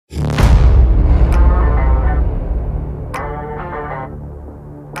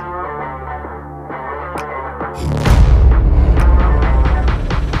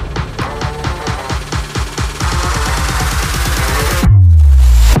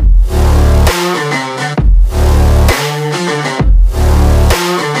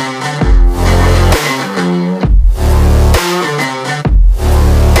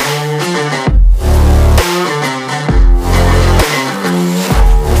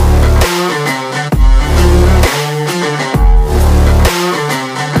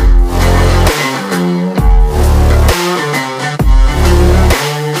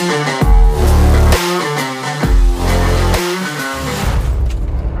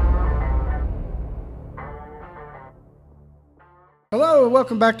Hello and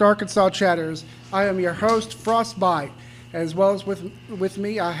welcome back to Arkansas Chatters. I am your host, Frostbite. As well as with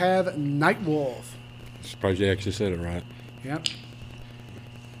me, I have Nightwolf. Surprised you actually said it right. Yep.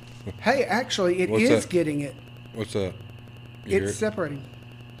 Hey, actually, it What's is up? getting it. What's up? You hear It's it? separating.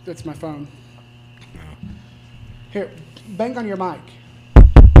 That's my phone. No. Here, bang on your mic.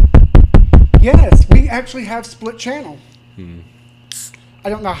 Yes, we actually have split channel. I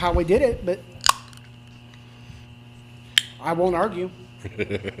don't know how we did it, but I won't argue.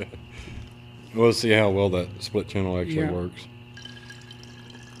 We'll see how well that split channel actually Yeah. works.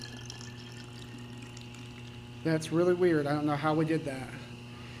 That's really weird. I don't know how we did that.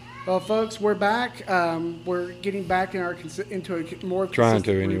 Well, folks, we're back. We're getting back in into a more Trying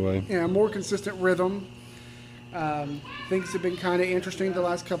to, consistent anyway. more consistent rhythm. Things have been kind of interesting the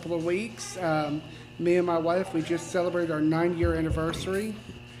last couple of weeks. Me and my wife, we just celebrated our 9-year anniversary.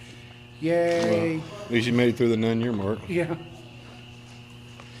 Yay! Well, at least you made it through the 9-year mark. Yeah.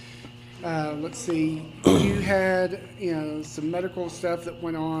 Let's see. You had some medical stuff that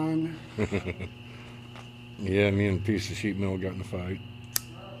went on. Yeah, me and a piece of sheet metal got in a fight.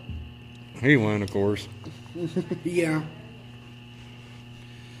 He won, of course. Yeah.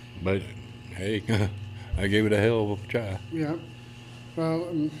 But, hey, I gave it a hell of a try. Yeah.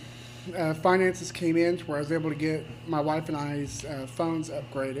 Well, finances came in to where I was able to get my wife and I's phones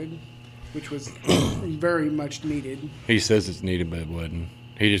upgraded, which was very much needed. He says it's needed, but it wasn't.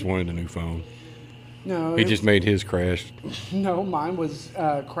 He just wanted a new phone. No, He just made his crash. no, mine was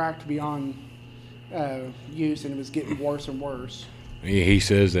cracked beyond use, and it was getting worse and worse. He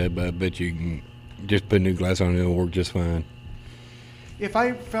says that, but I bet you can just put new glass on it, it'll work just fine. If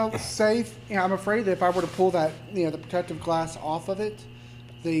I felt safe, I'm afraid that if I were to pull that, the protective glass off of it,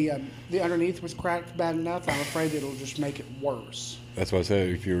 the underneath was cracked bad enough. I'm afraid it'll just make it worse. That's why I said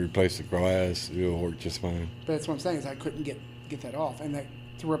if you replace the glass, it'll work just fine. But that's what I'm saying is I couldn't get that off, and that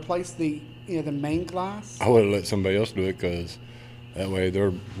to replace the the main glass. I would have let somebody else do it because that way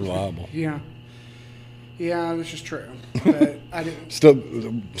they're reliable. Yeah. Yeah, this is true. But I didn't.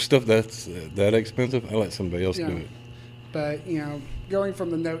 Stuff that's that expensive, I let somebody else do it. But going from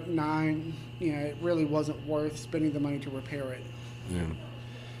the Note 9, it really wasn't worth spending the money to repair it.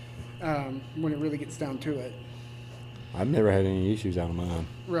 Yeah. When it really gets down to it. I've never had any issues out of mine.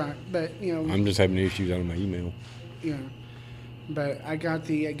 Right, but I'm just having issues out of my email. Yeah. But I got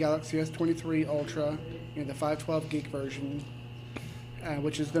the Galaxy S23 Ultra, the 512 gig version,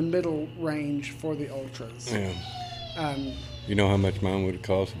 which is the middle range for the Ultras. Yeah. You know how much mine would have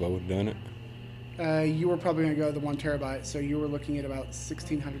cost if I would have done it? You were probably going to go the 1 terabyte, so you were looking at about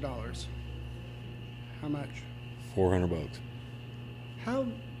 $1,600. How much? $400. How?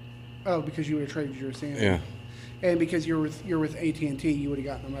 Oh, because you would have traded your Samsung. Yeah. And because you're with AT&T, you would have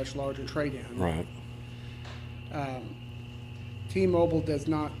gotten a much larger trade-in. Right. T-Mobile does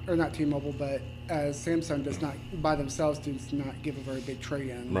not, or not T-Mobile, but Samsung does not, by themselves, does not give a very big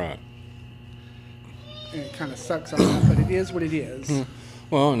trade-in. Right. And it kind of sucks on that, but it is what it is.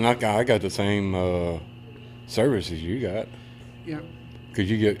 Well, and I got the same service as you got. Yeah. Because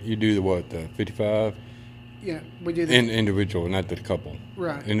you do the 55? Yeah, we do that. Individual, not the couple.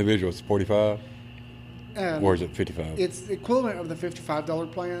 Right. Individual is 45, or is it 55? It's the equivalent of the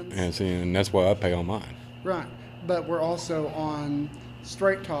 $55 plans. And that's why I pay on mine. Right. But we're also on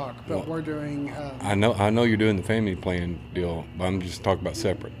Straight Talk, but Well, we're doing... I know you're doing the family plan deal, but I'm just talking about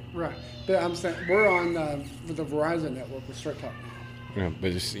separate. Right. But I'm saying we're on the Verizon network with Straight Talk now. Yeah,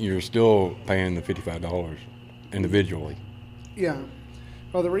 but you're still paying the $55 individually. Yeah.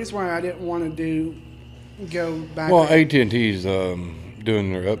 Well, the reason why I didn't want to go back... Well, AT&T's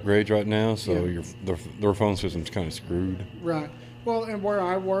doing their upgrades right now, so Yeah. their phone system's kind of screwed. Right. Well, and where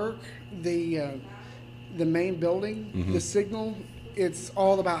I work, the main building, the signal, it's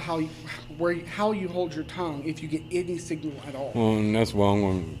all about how you hold your tongue if you get any signal at all. Well, and that's what I'm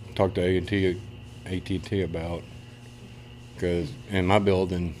going to talk to AT&T about, because in my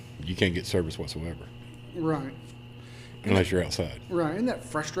building, you can't get service whatsoever. Right. Unless you're outside. Right. Isn't that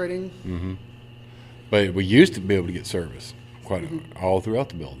frustrating? Mm-hmm. But we used to be able to get service all throughout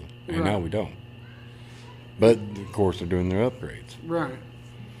the building, and Right. now we don't. But, of course, they're doing their upgrades. Right.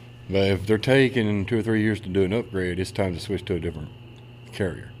 But if they're taking 2 or 3 years to do an upgrade, it's time to switch to a different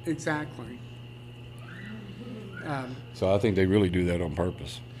carrier. Exactly. So I think they really do that on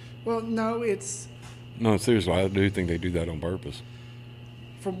purpose. Well, no, it's... No, seriously, I do think they do that on purpose.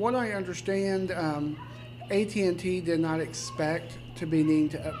 From what I understand, AT&T did not expect to be needing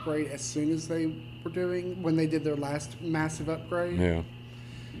to upgrade as soon as they were doing when they did their last massive upgrade. Yeah.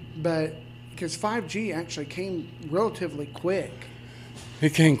 But because 5G actually came relatively quick.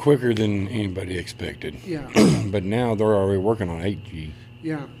 It came quicker than anybody expected. Yeah, But now they're already working on 8G.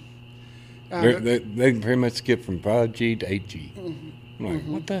 yeah. They pretty much skipped from 5G to 8G. Mm-hmm. I'm like,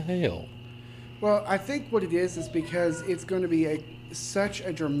 what the hell? Well, I think what it is because it's going to be such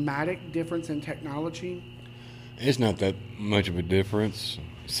a dramatic difference in technology. It's not that much of a difference,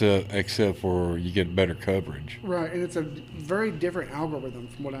 except for you get better coverage. Right, and it's a very different algorithm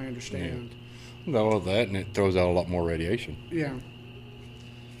from what I understand. All of that, and it throws out a lot more radiation. Yeah.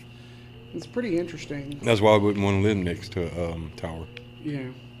 It's pretty interesting. That's why I wouldn't want to live next to a tower. Yeah.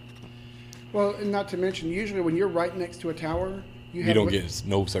 Well, and not to mention, usually when you're right next to a tower, You don't get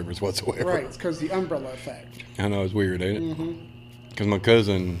no service whatsoever. Right, it's because the umbrella effect. I know, it's weird, ain't it? Mm-hmm. Because my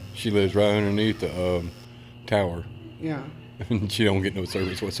cousin, she lives right underneath the tower, Yeah, and she don't get no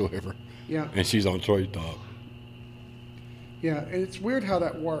service whatsoever. yeah, And she's on Troy top. yeah. And it's weird how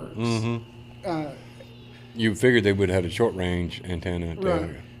that works. Mm-hmm. You figured they would have had a short range antenna.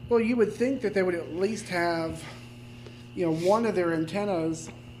 Right. Well, you would think that they would at least have, one of their antennas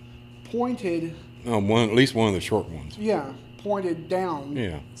pointed. At least one of the short ones. Yeah, pointed down.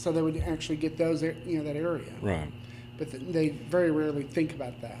 Yeah. So they would actually get those, that area. Right. But they very rarely think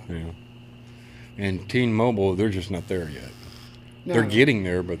about that. Yeah. And T-Mobile, they're just not there yet. No, They're getting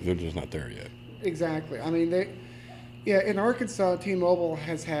there, but they're just not there yet. Exactly. I mean, in Arkansas, T-Mobile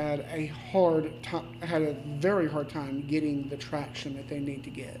has had a very hard time getting the traction that they need to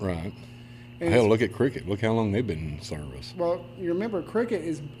get. Right. And Hell, look at Cricket. Look how long they've been in service. Well, you remember Cricket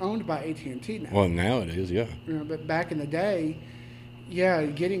is owned by AT&T now. Well, now it is, yeah. But back in the day, yeah,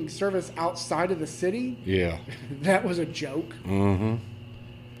 getting service outside of the city, Yeah. that was a joke. Mm-hmm.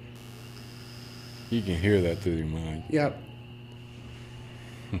 You can hear that through your mind. Yep.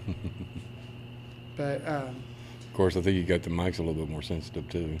 But Of course, I think you got the mics a little bit more sensitive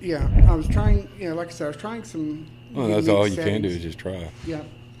too. yeah, I was trying. Like I said, I was trying some. Well, that's unique all you can do settings. is just try. Yeah.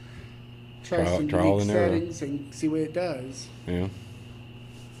 Try some trial unique and error. settings and see what it does. Yeah.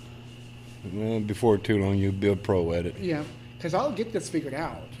 Well, before too long, you'll be a pro at it. Yeah, because I'll get this figured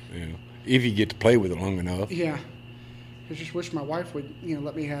out. Yeah. If you get to play with it long enough. Yeah. I just wish my wife would,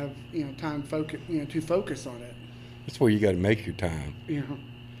 let me have, time to focus on it. That's where you got to make your time.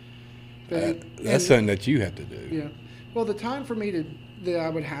 That's That's something that you have to do. Yeah. Well, the time for me that I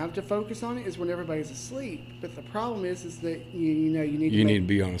would have to focus on it is when everybody's asleep. But the problem is that you need to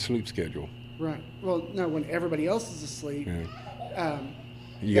be on a sleep schedule. Right. Well, no, when everybody else is asleep. Yeah.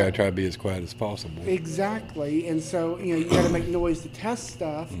 You got to try to be as quiet as possible. Exactly. And so, you got to make noise to test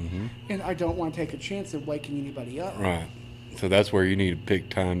stuff. Mm-hmm. And I don't want to take a chance of waking anybody up. Right. So that's where you need to pick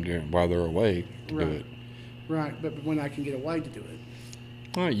time while they're awake to do it. Right. But when I can get away to do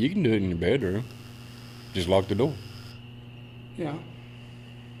it. All right, you can do it in your bedroom. Just lock the door. Yeah.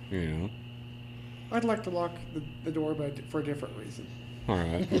 I'd like to lock the door, but for a different reason. All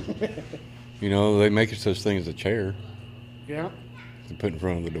right. They make such thing as a chair Yeah. to put in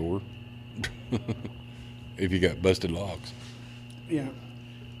front of the door. If you got busted locks. Yeah.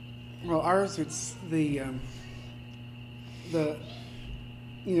 Well, ours, it's the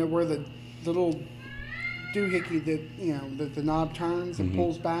where the little doohickey that the knob turns and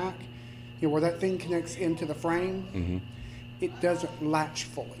pulls back, where that thing connects into the frame, it doesn't latch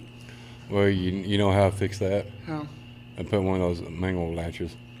fully. Well, you know how I fix that? How? I put one of those manual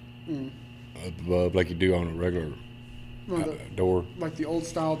latches up above, like you do on a regular door. Like the old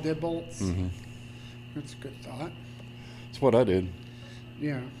style deadbolts. Mm-hmm. That's a good thought. That's what I did.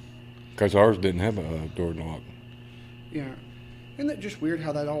 Yeah. Because ours didn't have a door lock. Yeah. Isn't it just weird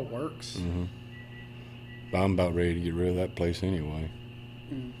how that all works? Mm-hmm. But I'm about ready to get rid of that place anyway.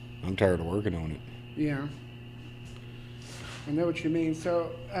 I'm tired of working on it. Yeah. I know what you mean.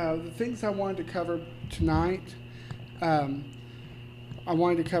 So the things I wanted to cover tonight, I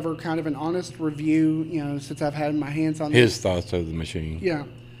wanted to cover kind of an honest review, since I've had my hands on His thoughts of the machine. Yeah.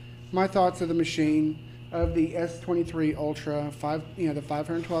 My thoughts of the machine, of the S23 Ultra, the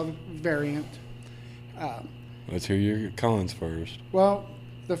 512 variant. Let's hear your cons first. Well,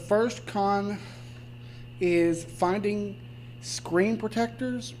 the first con is finding screen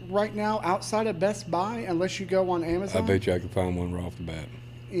protectors right now outside of Best Buy, unless you go on Amazon. I bet you I can find one right off the bat.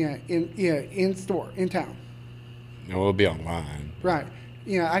 Yeah, in store, in town. No, it'll be online. Right.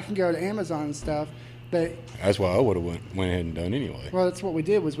 I can go to Amazon and stuff, but That's why I would have went ahead and done anyway. well, that's what we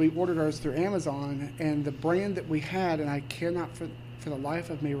did was we ordered ours through Amazon, and the brand that we had, and I cannot for the life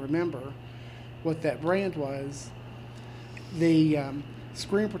of me remember what that brand was. The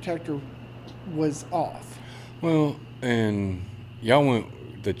screen protector was off. Well, and y'all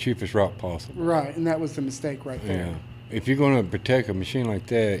went the cheapest route possible. Right, and that was the mistake right there. Yeah. If you're going to protect a machine like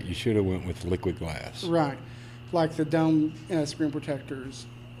that, you should have went with liquid glass. Right. like the dome screen protectors.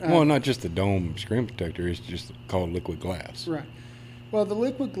 Well, not just the dome screen protector. It's just called liquid glass. Right. Well, the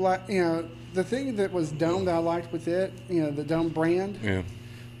liquid glass, the thing that was dome that I liked with it, the dome brand, Yeah.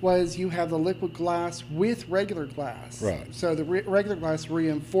 was you have the liquid glass with regular glass. Right. So the regular glass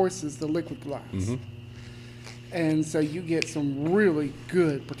reinforces the liquid glass. Mm-hmm. And so you get some really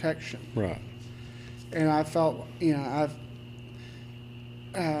good protection. Right. And I felt,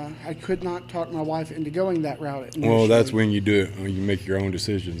 I could not talk my wife into going that route. Well, that's when you do it. When you make your own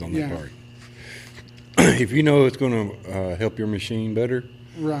decisions on that Yeah. part. If you know it's going to help your machine better,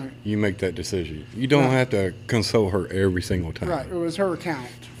 Right. you make that decision. You don't Right. have to consult her every single time. Right. It was her account.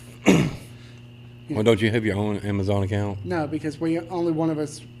 Well, don't you have your own Amazon account? No, because only one of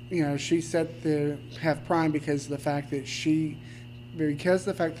us, she set to have Prime because of the fact that she's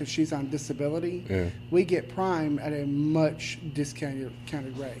on disability. Yeah. We get Prime at a much discounted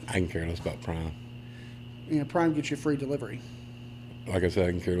rate. I can care less about Prime. Prime gets you free delivery. Like I said,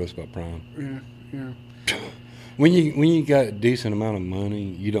 I can care less about Prime. Yeah, yeah. When you got a decent amount of money,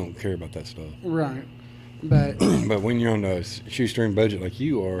 you don't care about that stuff. Right. But But when you're on a shoestring budget like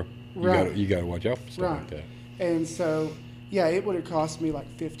you are, Right. you got to watch out for stuff like Right. that. and so yeah, it would have cost me like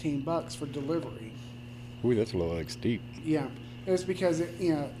 $15 for delivery. Ooh, that's a little like steep. Yeah. It was because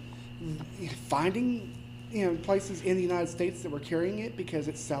finding places in the United States that were carrying it because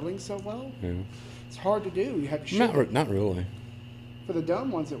it's selling so well. Yeah. It's hard to do. You have to ship it. Not really. For the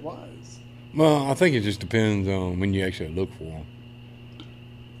dumb ones, it was. Well, I think it just depends on when you actually look for them.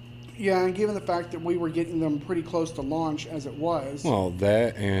 Yeah, and given the fact that we were getting them pretty close to launch as it was, Well,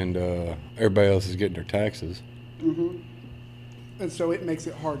 that and everybody else is getting their taxes. and so it makes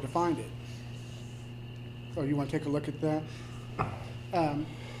it hard to find it. Oh, you want to take a look at that?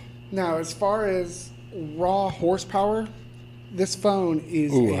 Now, as far as raw horsepower, this phone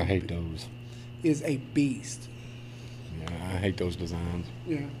is Ooh, I hate those. is a beast. Yeah, I hate those designs.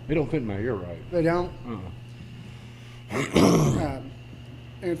 Yeah, They don't fit in my ear right. they don't. Uh-uh.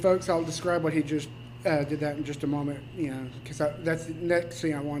 And folks, I'll describe what he just did that in just a moment. Because that's the next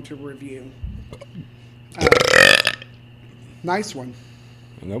thing I want to review. Nice one.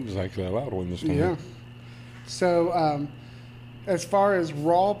 And that was actually a loud one this time. Yeah. So, as far as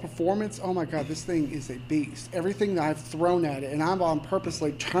raw performance, oh my God, this thing is a beast. Everything that I've thrown at it, and I'm on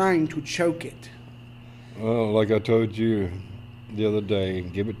purposely trying to choke it. Well, like I told you the other day,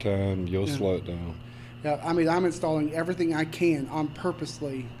 give it time, you'll slow it down. Yeah, I mean, I'm installing everything I can on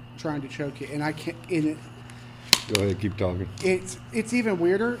purposely trying to choke it, and I can't. And Go ahead, keep talking. it's even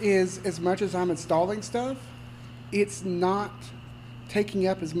weirder is as much as I'm installing stuff, it's not taking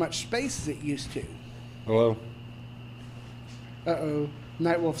up as much space as it used to. Hello? Uh-oh.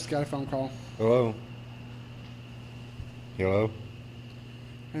 Nightwolf's got a phone call. Hello? Hello?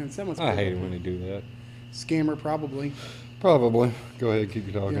 And someone's I hate it when they do that. scammer probably. Probably. Go ahead, keep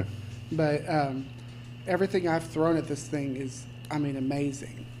you talking. Yeah. But everything I've thrown at this thing is,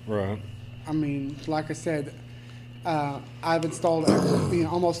 amazing. Right. Like I said, I've installed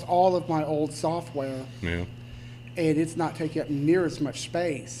almost all of my old software, Yeah. and it's not taking up near as much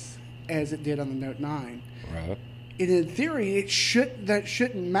space as it did on the Note 9. Right. And in theory, that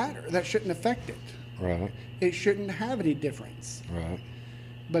shouldn't matter. That shouldn't affect it. Right. It shouldn't have any difference. Right.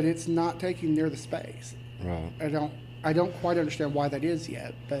 But it's not taking near the space. Right. I don't quite understand why that is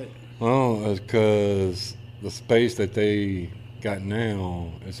yet, but Well, it's because the space that they got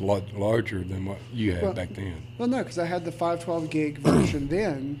now is a lot larger than what you had back then. well, no, because I had the 512 gig version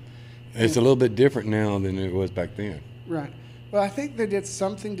then. It's a little bit different now than it was back then. Right. Well, I think they did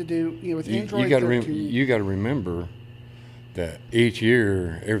something to do, with Android You got to 13. you got to remember that each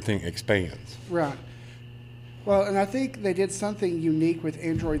year everything expands. Right. Well, and I think they did something unique with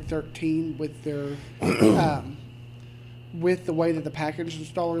Android 13 with their, with the way that the package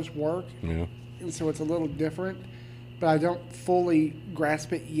installers work, Yeah. and so it's a little different. But I don't fully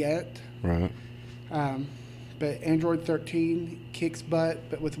grasp it yet. Right. But Android 13 kicks butt,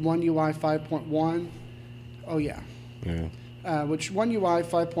 but with One UI 5.1, oh yeah. Yeah. Which One UI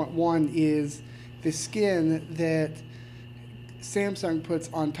 5.1 is the skin that Samsung puts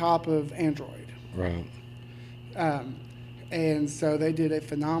on top of Android. Right. And so they did a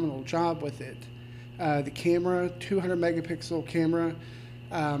phenomenal job with it. The camera, 200 megapixel camera.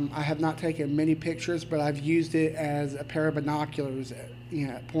 I have not taken many pictures, but I've used it as a pair of binoculars at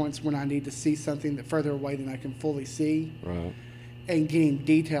points when I need to see something that further away than I can fully see. Right. And getting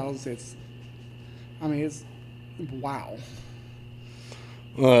details, it's wow.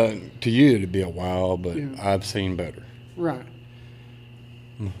 To you it'd be a while, but Yeah. I've seen better. Right.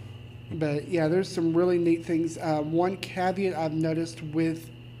 But yeah, there's some really neat things. One caveat I've noticed with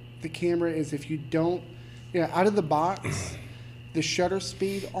the camera is if you don't Yeah, out of the box, the shutter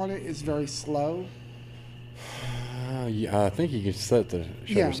speed on it is very slow. Yeah, I think you can set the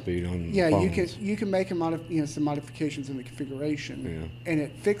shutter Yeah. speed on Yeah, phones. you can make some modifications in the configuration, Yeah. and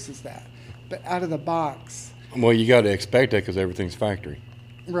it fixes that. But out of the box, Well, you got to expect that because everything's factory.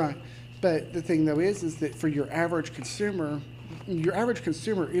 right. But the thing though is that for your average consumer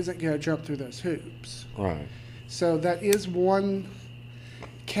isn't going to jump through those hoops. Right. So that is one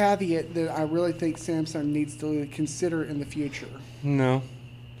caveat that I really think Samsung needs to consider in the future. No,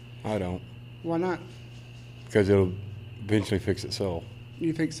 I don't. Why not? Because it'll eventually fix itself.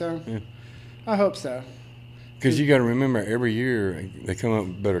 You think so? Yeah. I hope so. Because you got to remember, every year they come up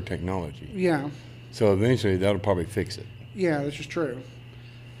with better technology. Yeah. So eventually that'll probably fix it, Yeah, this is true.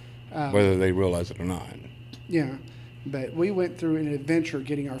 whether they realize it or not. Yeah. But we went through an adventure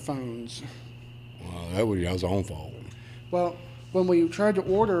getting our phones. Well, that was our own fault. Well, when we tried to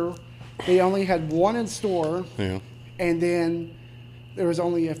order, they only had one in store, Yeah. and then there was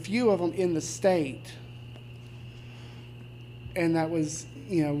only a few of them in the state. And that was,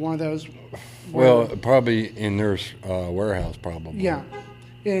 one of those. Well, probably in their warehouse, probably. Yeah,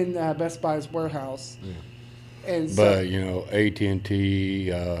 in Best Buy's warehouse. Yeah. And so, But AT&T,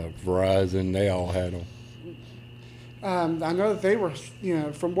 Verizon, they all had them. I know that they were,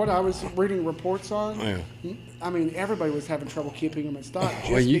 from what I was reading reports on, Yeah. I mean, everybody was having trouble keeping them in stock.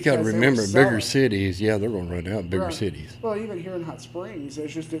 Well, you got to because they were remember, selling. bigger cities, yeah, they're going to run out. Bigger Right. cities. Well, even here in Hot Springs,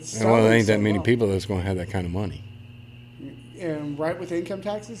 it's And selling there ain't so that many well. people that's going to have that kind of money. And right with income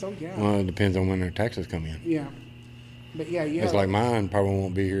taxes, oh yeah, Well, it depends on when their taxes come in. yeah. But yeah, It's like mine probably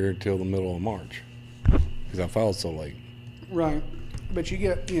won't be here until the middle of March because I filed so late. right. But you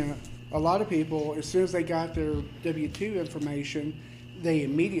get, a lot of people as soon as they got their W-2 information, they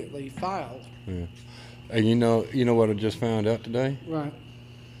immediately filed. Yeah. And you know what I just found out today? Right.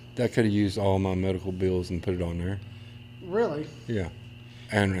 That could have used all my medical bills and put it on there. Really? Yeah.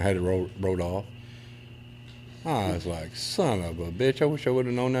 And had it wrote off. I was like, son of a bitch, I wish I would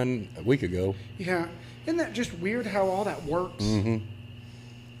have known that a week ago. Yeah. Isn't that just weird how all that works? Mm-hmm.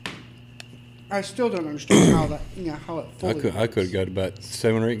 I still don't understand how that, how it fully I could have got about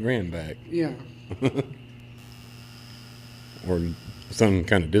 $7 or $8 back. Yeah. Or some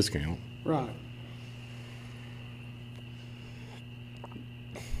kind of discount. Right.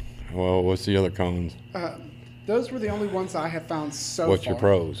 Well, what's the other cons? Those were the only ones I have found so What's far. your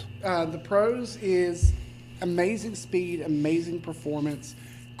pros? The pros is amazing speed, amazing performance,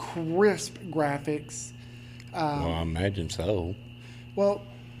 crisp graphics. Well, I imagine so. Well,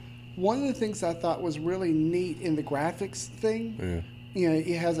 one of the things I thought was really neat in the graphics thing, Yeah.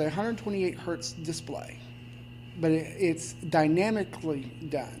 it has a 128 hertz display, but it's dynamically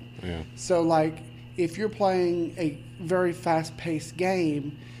done. Yeah. So, like, if you're playing a very fast-paced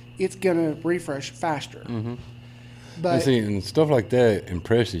game, it's gonna refresh faster. Mm-hmm. But And see, and stuff like that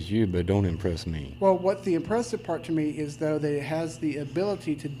impresses you, but don't impress me. well, what the impressive part to me is though that it has the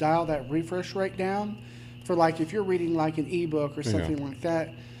ability to dial that refresh rate down for like if you're reading like an ebook or something like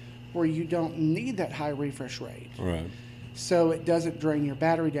that, where you don't need that high refresh rate, Right. so it doesn't drain your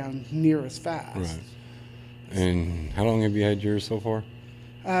battery down near as fast. Right. And how long have you had yours so far?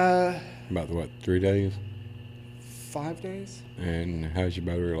 About 3 days? 5 days. And how's your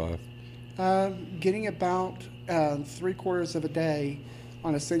battery life? Getting about 3/4 of a day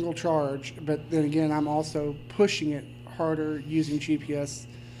on a single charge, but then again, I'm also pushing it harder using GPS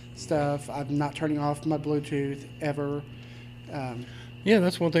stuff. I'm not turning off my Bluetooth ever. Yeah,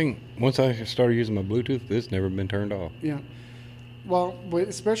 that's one thing. Once I started using my Bluetooth, it's never been turned off. Yeah. Well,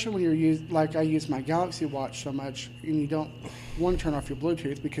 especially when I use my Galaxy Watch so much, and you don't want to turn off your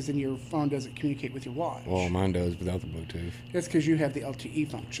Bluetooth because then your phone doesn't communicate with your watch. Well, mine does without the Bluetooth, That's because you have the LTE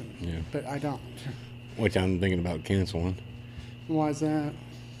function. Yeah. But I don't. which I'm thinking about canceling. Why is that?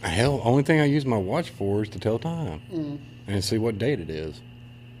 Hell, only thing I use my watch for is to tell time and see what date it is.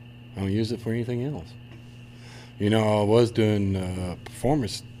 I don't use it for anything else. I was doing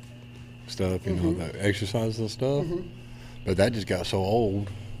performance stuff, the exercises and stuff, but that just got so old.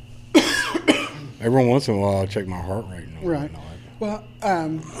 Every once in a while, I'll check my heart rate and all Right. that. Well,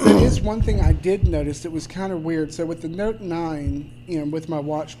 there is one thing I did notice that was kind of weird. So with the Note 9, with my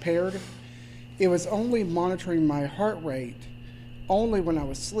watch paired, it was only monitoring my heart rate only when I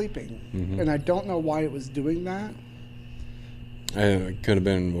was sleeping. And I don't know why it was doing that. It could have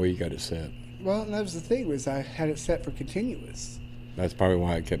been where you got it set. Well, that was the thing, was I had it set for continuous. That's probably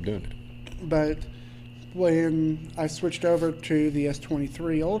why I kept doing it. But when I switched over to the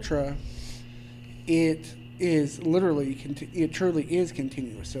S23 Ultra, it is literally, it truly is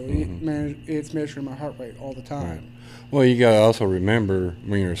continuous. So it's measuring my heart rate all the time. Well, you got to also remember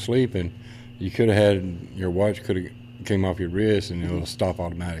when you're sleeping, You could have had your watch could have came off your wrist and it'll stop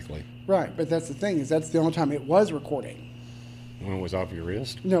automatically. Right, but that's the thing is that's the only time it was recording. When it was off your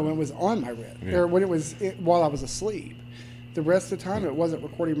wrist? No, when it was on my wrist, Yeah. or when while I was asleep. The rest of the time, it wasn't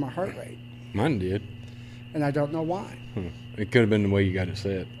recording my heart rate, Mine did. and I don't know why. It could have been the way you got it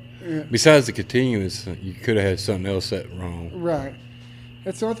set. Yeah. Besides the continuous, you could have had something else set wrong. Right.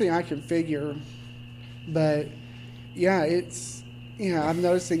 That's the only thing I can figure. But yeah, I'm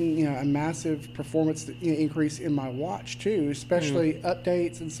noticing a massive performance increase in my watch too, especially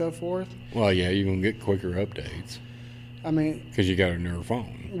updates and so forth. Well, yeah, you're going to get quicker updates I mean, because you got a newer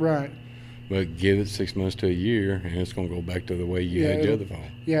phone. right. But give it 6 months to a year, and it's going to go back to the way you had your other phone.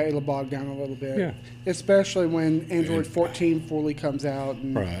 Yeah, it'll bog down a little bit. Yeah. Especially when Android 14 fully comes out.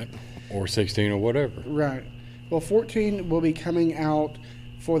 And, Right. Or 16 or whatever. Right. Well, 14 will be coming out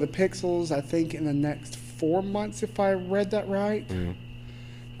for the Pixels, I think, in the next 4 months, if I read that right. Yeah.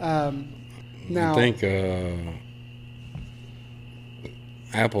 Now, I think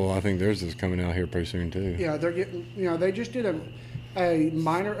Apple, I think theirs is coming out here pretty soon, too. yeah, they're getting, they just did a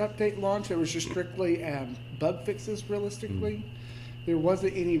minor update launch. It was just strictly bug fixes, realistically. There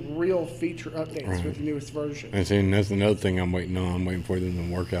wasn't any real feature updates with the newest version. And see, that's another thing I'm waiting on. I'm waiting for them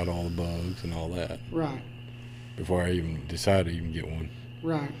to work out all the bugs and all that Right, before I even decide to even get one.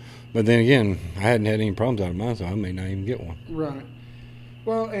 right, But then again, I hadn't had any problems out of mine, so I may not even get one. right.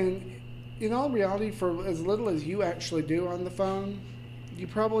 Well, and in all reality, for as little as you actually do on the phone, you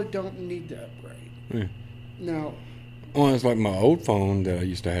probably don't need to upgrade. Yeah. Now, Well, it's like my old phone that I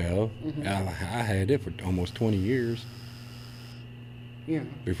used to have. I had it for almost 20 years yeah,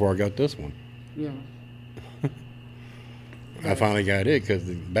 before I got this one. yeah, I finally got it because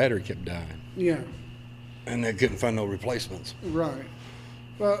the battery kept dying. yeah. And they couldn't find no replacements. Right.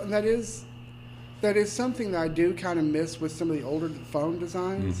 Well, that is something that I do kind of miss with some of the older phone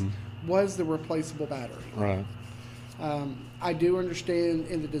designs was the replaceable battery. Right. I do understand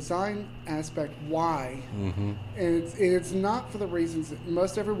in the design aspect why, and it's not for the reasons that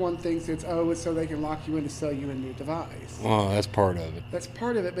most everyone thinks it's so they can lock you in to sell you a new device. Well, that's part of it. That's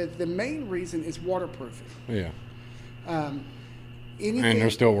part of it, but the main reason is waterproofing. Yeah. Anything, And they're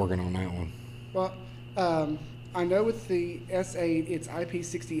still working on that one. well, I know with the S8, it's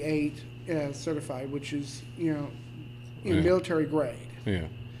IP68 certified, which is in military grade. Yeah.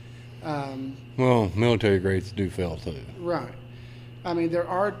 Well, military grades do fail too. Right. I mean, there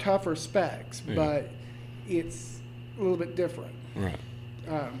are tougher specs, but it's a little bit different. Right.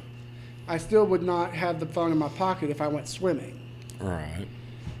 I still would not have the phone in my pocket if I went swimming. Right.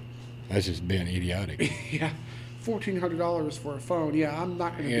 That's just being idiotic. Yeah. $1,400 for a phone. Yeah, I'm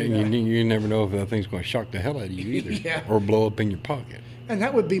not going to Yeah, do that. you never know if that thing's going to shock the hell out of you either. Yeah. Or blow up in your pocket. And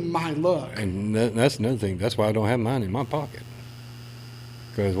that would be my luck. And that's another thing. That's why I don't have mine in my pocket.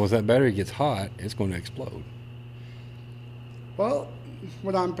 Because once that battery gets hot, it's going to explode. Well,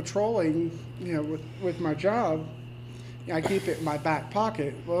 when I'm patrolling, with my job, I keep it in my back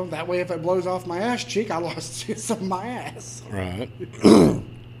pocket. Well, that way if it blows off my ass cheek, I lost some of my ass. Right.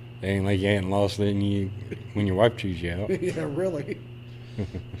 Ain't like you hadn't lost it when your wife chews you out. Yeah, really.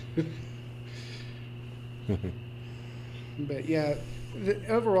 But yeah,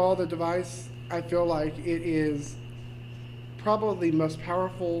 overall, the device, I feel like it is probably the most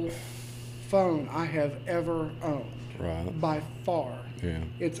powerful phone I have ever owned. Right. By far. Yeah.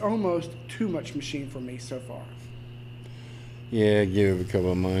 It's almost too much machine for me so far. Yeah, give it a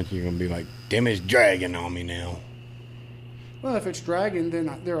couple of months, you're going to be like, damn, it's dragging on me now. Well, if it's dragging,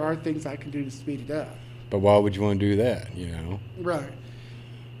 then there are things I can do to speed it up. But why would you want to do that, Right.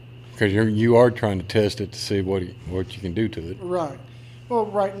 Because you are trying to test it to see what you can do to it. Right. Well,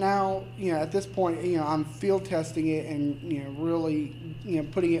 right now, at this point, I'm field testing it and, really,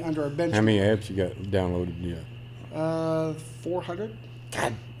 putting it under a bench. How many apps you got downloaded yet? 400.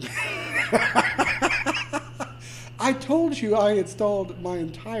 God. I told you I installed my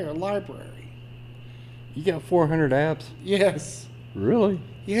entire library. You got 400 apps? Yes. Really?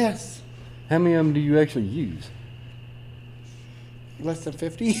 Yes. How many of them do you actually use? Less than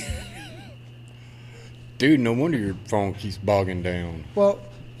 50. Dude, no wonder your phone keeps bogging down. Well,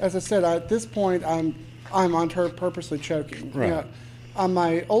 as I said, at this point, I'm on her purposely choking. Right. On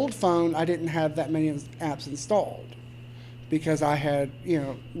my old phone, I didn't have that many apps installed because I had,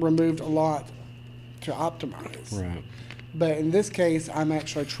 removed a lot to optimize. Right. But in this case, I'm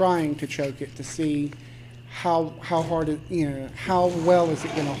actually trying to choke it to see how hard it, how well is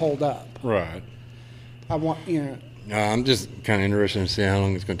it going to hold up. Right. I want, I'm just kind of interested in seeing how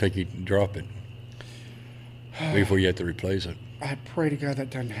long it's going to take you to drop it before you have to replace it. I pray to God that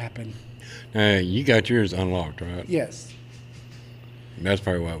doesn't happen. Now, you got yours unlocked, right? Yes. That's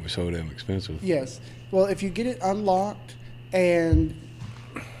probably why it was so damn expensive. Yes. Well, if you get it unlocked and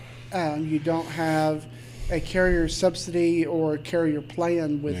you don't have a carrier subsidy or a carrier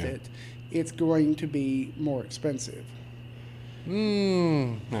plan with it, it's going to be more expensive.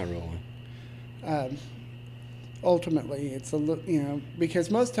 Not really. Ultimately, it's because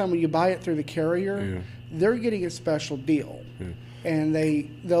most time when you buy it through the carrier, they're getting a special deal, and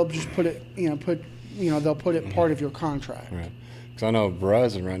they'll just put it, they'll put it part of your contract. Right. Because I know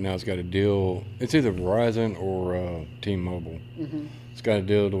Verizon right now has got a deal. It's either Verizon or T-Mobile. Mm-hmm. It's got a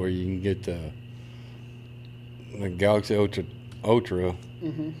deal to where you can get the Galaxy Ultra,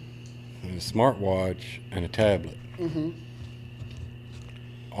 Mm-hmm. and a smartwatch and a tablet, Mm-hmm.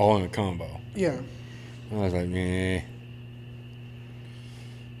 all in a combo. Yeah. I was like, nah.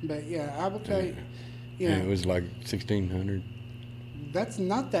 But yeah, I will tell you, And it was like $1,600. that's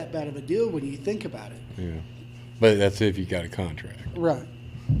not that bad of a deal when you think about it. Yeah. But that's if you got a contract. Right.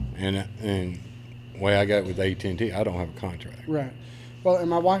 And the way I got it with AT&T, I don't have a contract. Right. Well, and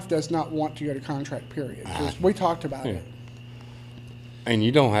my wife does not want to go to contract, period. 'Cause we talked about it. And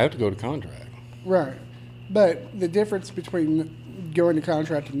you don't have to go to contract. Right. But the difference between going to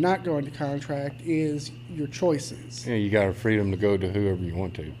contract and not going to contract is your choices. Yeah, you got a freedom to go to whoever you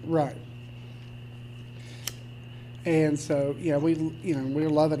want to. Right. And so, we're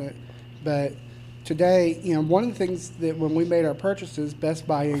loving it. But today, one of the things that when we made our purchases, Best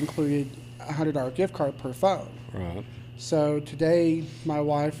Buy included a $100 gift card per phone. Right. So today, my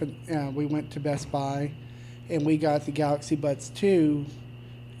wife and we went to Best Buy, and we got the Galaxy Buds 2,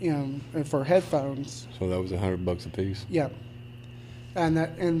 for headphones. So that was $100 a piece. Yeah. And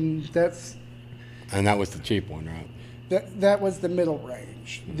that's And that was the cheap one, right? that was the middle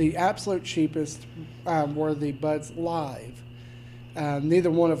range. The absolute cheapest were the Buds Live.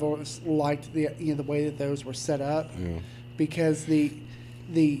 Neither one of us liked the way that those were set up, because the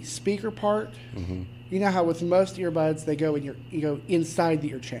speaker part. Mm-hmm. You know how with most earbuds they go you go inside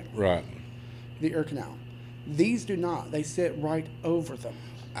the ear channel, Right. the ear canal. These do not. They sit right over them.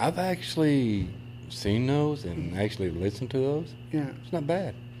 I've actually seen those and actually listened to those. Yeah. It's not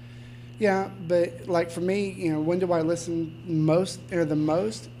bad. Yeah, but like for me, when do I listen the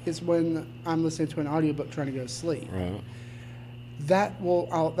most is when I'm listening to an audiobook trying to go to sleep. Right.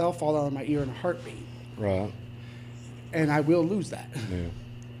 That'll fall out of my ear in a heartbeat, Right. and I will lose that. Yeah.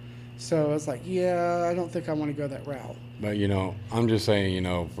 So I was like, yeah, I don't think I want to go that route. But, I'm just saying,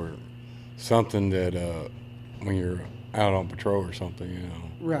 for something that when you're out on patrol or something,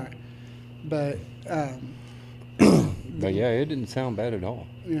 Right. But But yeah, it didn't sound bad at all.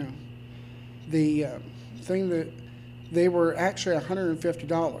 the thing that they were actually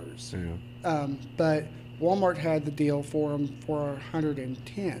 $150. Yeah. But Walmart had the deal for them for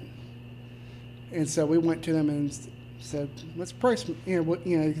 $110, and so we went to them and said, "Let's price." They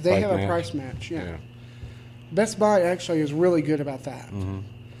Price have a match. price match. Yeah. Yeah. Best Buy actually is really good about that. Mm-hmm.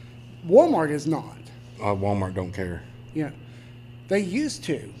 Walmart is not. Walmart don't care. Yeah, they used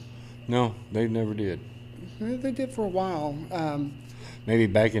to. No, they never did. They did for a while. Maybe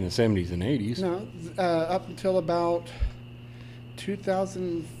back in the 70s and 80s. No, up until about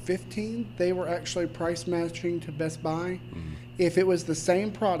 2015, they were actually price matching to Best Buy. If it was the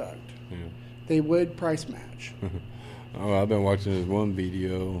same product, Yeah. they would price match. Oh, I've been watching this one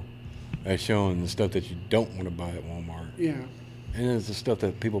video that's showing the stuff that you don't want to buy at Walmart. Yeah, And it's the stuff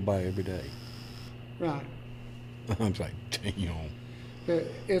that people buy every day. right. I'm like, damn. But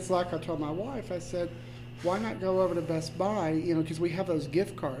it's like I told my wife, I said, why not go over to Best Buy, because we have those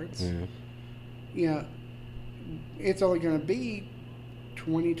gift cards. Yeah. It's only going to be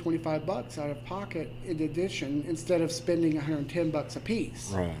 $20-25 out of pocket in addition, instead of spending $110 a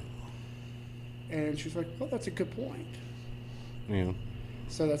piece. Right. And she's like, well, that's a good point. Yeah.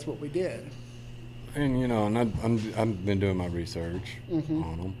 So that's what we did. And and I've been doing my research Mm-hmm.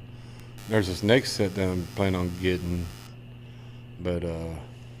 on them. There's this next set that I'm planning on getting, but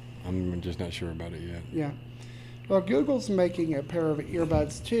I'm just not sure about it yet. Yeah. Well, Google's making a pair of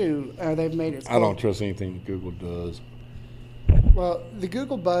earbuds too. They've made it. I don't trust anything that Google does. Well, the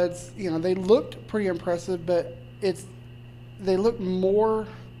Google Buds, they looked pretty impressive, but they look more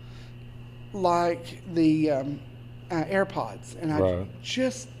like the AirPods, and I Right.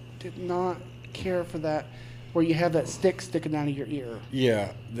 just did not care for that, where you have that stick sticking out of your ear.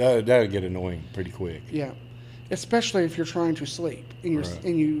 Yeah, that'll get annoying pretty quick. Yeah, especially if you're trying to sleep and Right.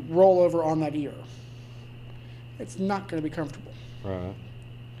 and you roll over on that ear. It's not going to be comfortable. Right.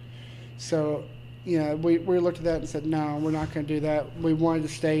 So, we looked at that and said, no, we're not going to do that. We wanted to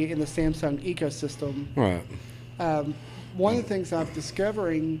stay in the Samsung ecosystem. Right. One of the things I'm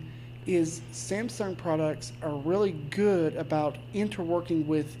discovering is Samsung products are really good about interworking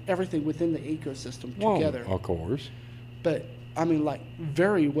with everything within the ecosystem Well, together. of course. But I mean, like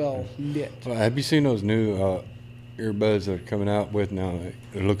very well knit. Well, have you seen those new earbuds that are coming out with now?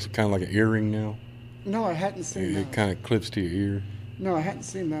 It looks kind of like an earring now. No, I hadn't seen It those. kind of clips to your ear. No, I hadn't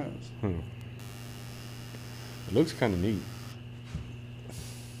seen those. Huh. It looks kind of neat.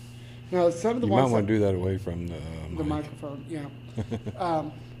 No, some of the You might ones want that, to do that away from the the mic. microphone, yeah.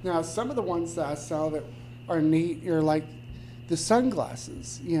 Now, some of the ones that I saw that are neat are like the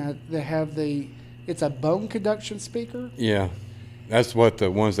sunglasses. You know, they have it's a bone conduction speaker, Yeah, that's what the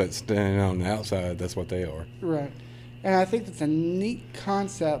ones that stand on the outside. That's what they are. right? And I think that's a neat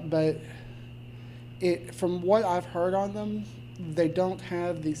concept, but from what I've heard on them, they don't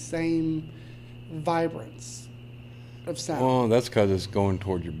have the same vibrance of sound. Well, that's because it's going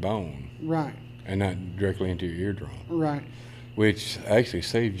toward your bone Right, and not directly into your eardrum, right. which actually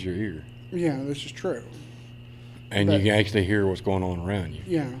saves your ear, Yeah, this is true. and But- you can actually hear what's going on around you.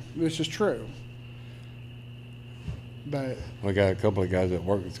 Yeah, this is true. But We got a couple of guys at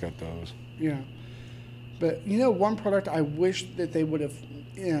work that's got those. yeah, but you know, one product I wish that they would have,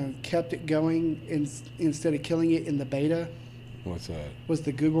 kept it going instead of killing it in the beta What's that? was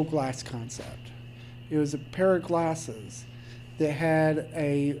the Google Glass concept. It was a pair of glasses that had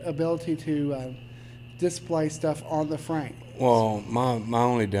a ability to display stuff on the frame. Well, my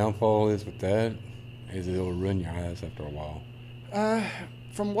only downfall is with that is it'll ruin your eyes after a while.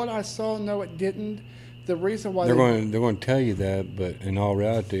 From what I saw, no, it didn't. The reason why They're going to tell you that, but in all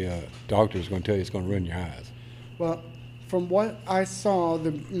reality, doctor's going to tell you it's going to ruin your eyes. Well, from what I saw,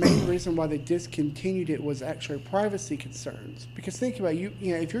 the main reason why they discontinued it was actually privacy concerns. Because think about it,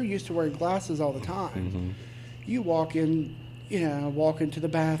 you know, if you're used to wearing glasses all the time, you walk into the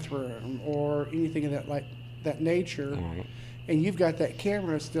bathroom or anything of that nature, Right. and you've got that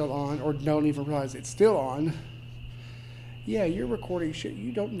camera still on, or don't even realize it's still on. Yeah, you're recording shit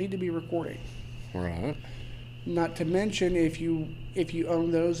you don't need to be recording. Right. Not to mention if you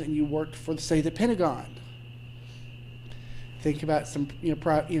own those and you worked for, say, the Pentagon. Think about some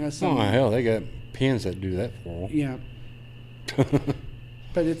some Oh, hell, they got pins that do that for yeah.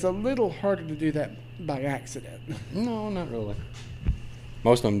 But it's a little harder to do that by accident. No, not really.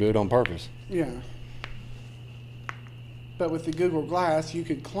 Most of them do it on purpose. Yeah. But with the Google Glass, you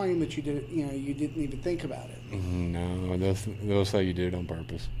could claim that you did it. You know, you didn't even think about it. No, they'll say you did it on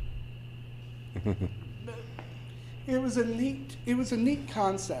purpose. It was a neat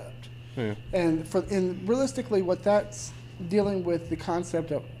concept. Yeah. And realistically, what that's dealing with the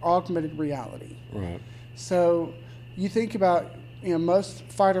concept of augmented reality. Right. So you think about, most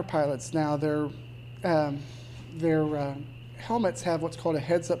fighter pilots now, their helmets have what's called a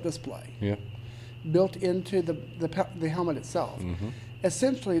heads-up display Yeah. built into the helmet itself. Mm-hmm.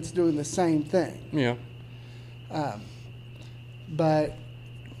 Essentially, it's doing the same thing. Yeah. But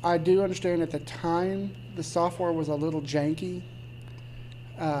I do understand at the time the software was a little janky.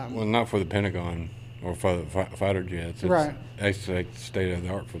 Well, not for the Pentagon or for the fighter jets. It's Right. actually like state of the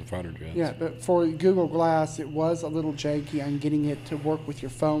art for the fighter jets. Yeah, but for Google Glass, it was a little janky on getting it to work with your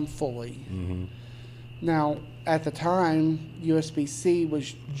phone fully. Mm-hmm. Now, at the time, USB-C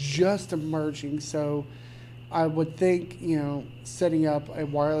was just emerging, so I would think, setting up a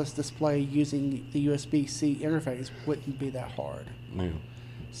wireless display using the USB-C interface wouldn't be that hard. Yeah.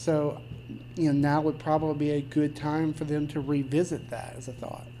 So, now would probably be a good time for them to revisit that as a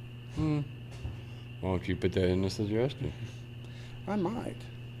thought. Why don't you put that in the suggestion? I might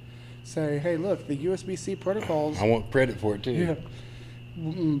say, hey, look, the USB-C protocols, I want credit for it too.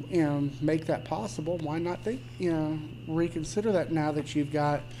 make that possible. Why not reconsider that now that you've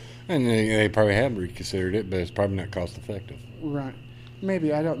got, And they probably have reconsidered it, but it's probably not cost effective. right,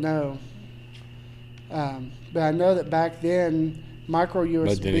 maybe, I don't know. But I know that back then, micro USB.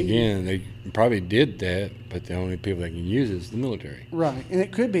 But then again, they probably did that, but the only people that can use it is the military. Right, and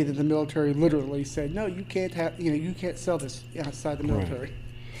it could be that the military literally said, no, you can't have, you can't sell this outside the Right. military.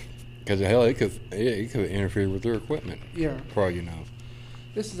 Because hell, it could interfere with their equipment, Yeah, for all you know.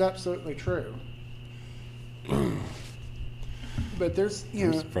 this is absolutely true. But there's,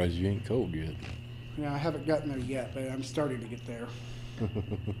 I'm surprised you ain't cold yet. I haven't gotten there yet, but I'm starting to get there.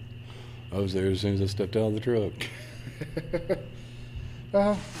 I was there as soon as I stepped out of the truck.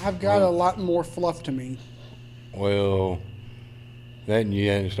 I've got a lot more fluff to me. Well, that and you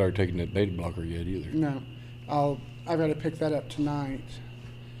hadn't started taking that beta blocker yet either. No, I've got to pick that up tonight.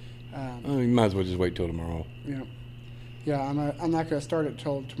 You might as well just wait till tomorrow. Yeah, I'm not going to start it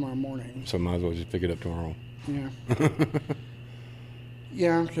till tomorrow morning. So might as well just pick it up tomorrow. Yeah.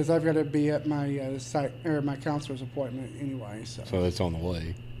 Yeah, because I've got to be at my site or my counselor's appointment anyway. So So it's on the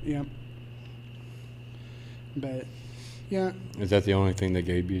way. Yeah. But yeah, Is that the only thing they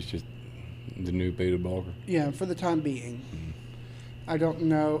gave you? Is just the new beta blocker? yeah, for the time being. I don't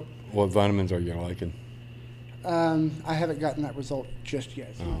know. What vitamins are you liking? I haven't gotten that result just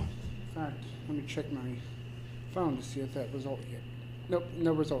yet. Oh. In fact, let me check my phone to see if that result yet. Nope,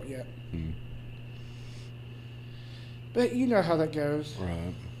 no result yet. Mm. But you know how that goes.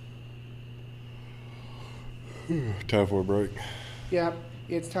 Right. Time for a break. Yeah,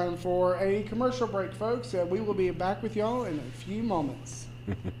 it's time for a commercial break, folks. We will be back with y'all in a few moments.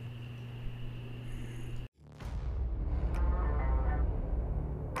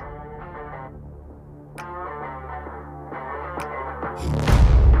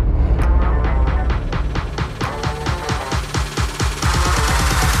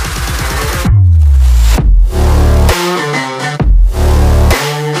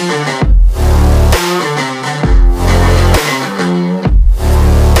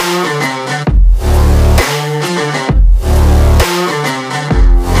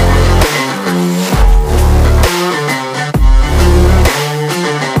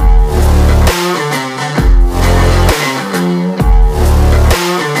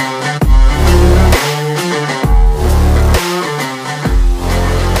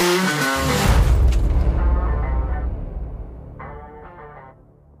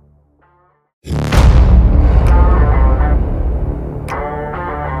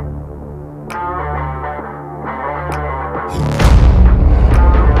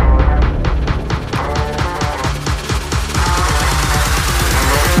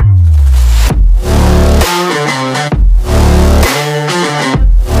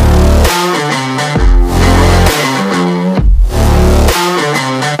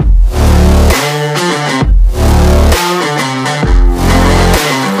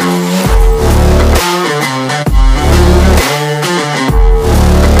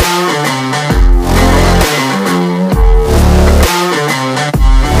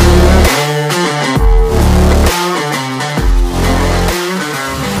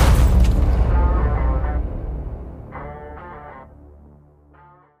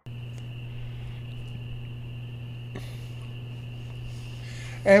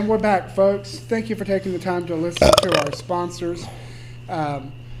 And we're back, folks. Thank you for taking the time to listen to our sponsors.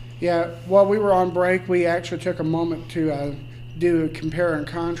 While we were on break, we actually took a moment to do a compare and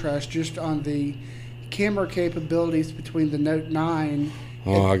contrast just on the camera capabilities between the Note 9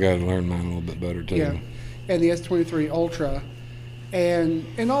 I got to learn mine a little bit better, too. And the S23 Ultra. And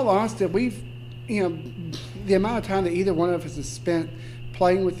in all honesty, the amount of time that either one of us has spent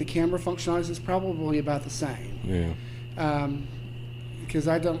playing with the camera functionalities is probably about the same. Yeah. Because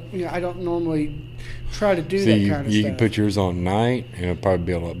I don't normally try to do that kind of stuff. You can put yours on night, and it'll probably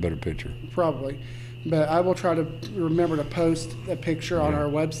be a lot better picture. Probably. But I will try to remember to post a picture on our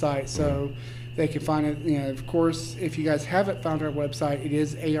website so they can find it. Of course, if you guys haven't found our website, it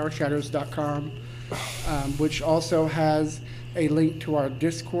is arshadows.com, which also has a link to our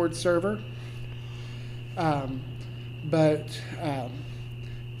Discord server.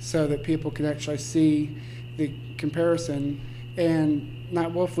 So that people can actually see the comparison. And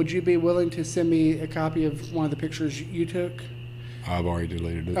Night Wolf, would you be willing to send me a copy of one of the pictures you took? I've already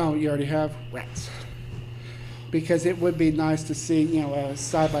deleted it. Oh, you already have? Rats. Because it would be nice to see, a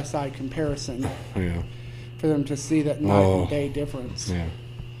side-by-side comparison. Yeah. For them to see that night and day difference. Yeah.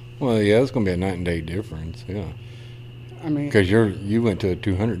 Well, yeah, it's going to be a night and day difference, yeah. I mean... Because you went to a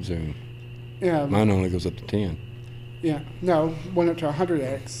 200 zoom. Yeah. Mine only goes up to 10. Yeah. No, went up to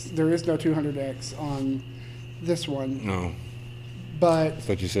 100x. There is no 200x on this one. No. But... I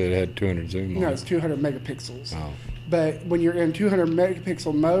thought you said it had 200 zoom on it. No, it's 200 megapixels. Oh. But when you're in 200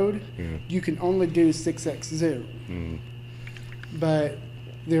 megapixel mode, you can only do 6x zoom. Mm. But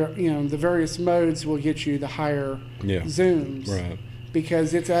there, the various modes will get you the higher zooms. Right.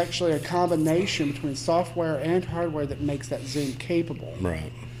 Because it's actually a combination between software and hardware that makes that zoom capable.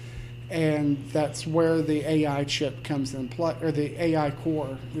 Right. And that's where the AI chip comes in play, or the AI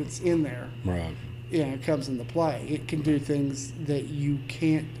core that's in there. Right. It comes into play. It can do things that you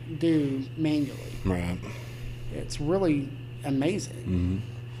can't do manually. Right. It's really amazing.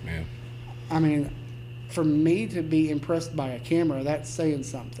 Mm-hmm. Yeah. I mean, for me to be impressed by a camera, that's saying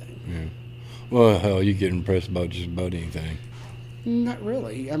something. Yeah. Well, hell, you get impressed by just about anything. Not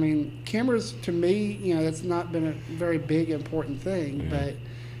really. I mean, cameras to me, that's not been a very big important thing, but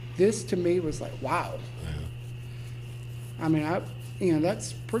this to me was like, wow. Yeah. I mean,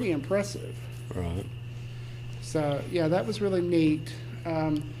 that's pretty impressive. Right. So, yeah, that was really neat.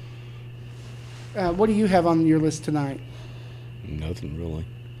 What do you have on your list tonight? Nothing really.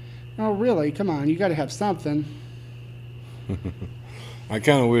 Oh, really? Come on, you got to have something. I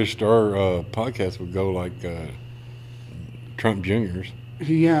kind of wished our podcast would go like Trump Jr.'s.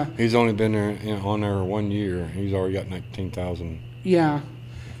 Yeah, He's only been there on there 1 year. He's already got 19,000 yeah.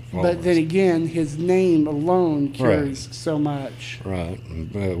 followers. But then again, his name alone carries so much. Right.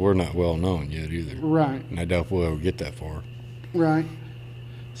 But we're not well known yet either. Right, And I doubt we'll ever get that far. right.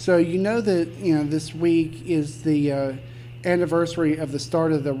 So you know that this week is the anniversary of the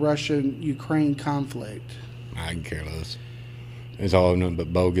start of the Russian-Ukraine conflict. I can care less. It's all nothing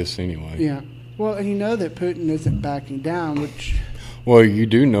but bogus anyway. Yeah. Well, and you know that Putin isn't backing down, which, Well, you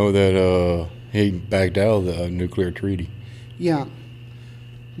do know that he backed out of the nuclear treaty. yeah,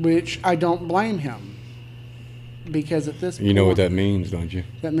 which I don't blame him, because at this point, You know what that means, don't you?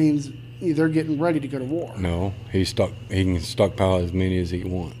 that means they're getting ready to go to war. No, he can stockpile as many as he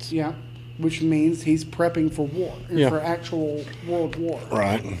wants. Yeah, which means he's prepping for war, Yeah. for actual world war.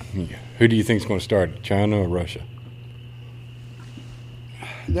 Right. Yeah. Who do you think's going to start it, China or Russia?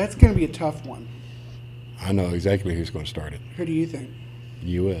 That's going to be a tough one. I know exactly who's going to start it. Who do you think?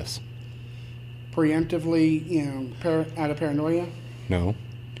 U.S. Preemptively, out of paranoia? No.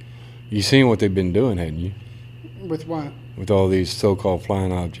 You seen what they've been doing, hadn't you? With what? With all these so-called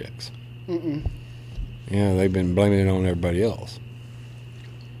flying objects. Mm-mm. Yeah, they've been blaming it on everybody else.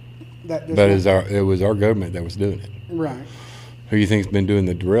 That does But not- it was our government that was doing it. Right. Who do you think's been doing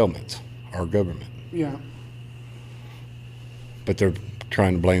the derailments? Our government. Yeah. But they're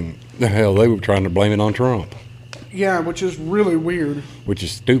trying to blame the hell. They were trying to blame it on Trump, Yeah, which is really weird. which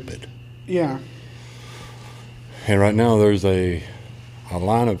is stupid. Yeah. And right now there's a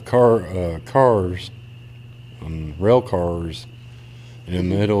line of cars, rail cars, in the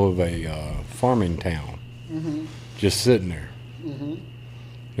middle of a farming town, Mm-hmm. just sitting there. Mm-hmm.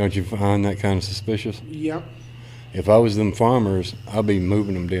 Don't you find that kind of suspicious? Yep. If I was them farmers, I'd be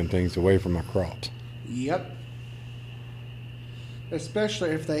moving them damn things away from my crops. Yep.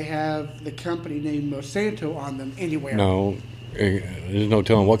 Especially if they have the company name Monsanto on them anywhere. No, there's no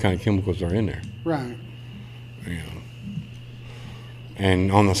telling what kind of chemicals are in there. Right. You know. And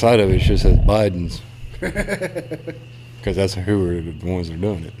on the side of it, it just says Biden's, because that's who are the ones that are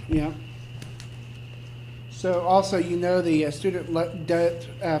doing it. Yeah. So also, the student debt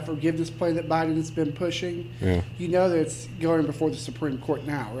forgiveness plan that Biden's been pushing. Yeah. You know that it's going before the Supreme Court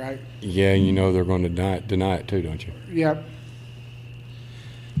now, right? Yeah, you know they're going to deny it too, don't you? Yep.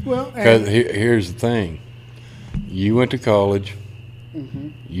 Well, Because and, here's the thing: you went to college, mm-hmm.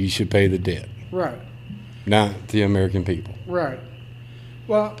 you should pay the debt, Right. not the American people. Right.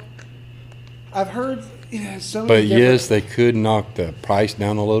 Well, I've heard so many But different- yes, they could knock the price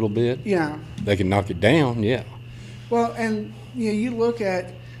down a little bit. Yeah. They can knock it down, yeah. Well, and you look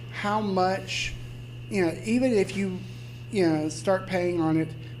at how much, even if you, start paying on it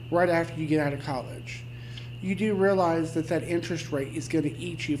right after you get out of college, you do realize that interest rate is going to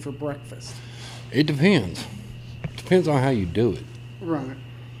eat you for breakfast. It depends. Depends on how you do it. Right.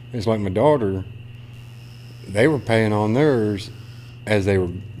 It's like my daughter, they were paying on theirs as they were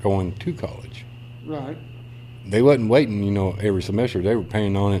going to college. Right. They wasn't waiting, every semester. They were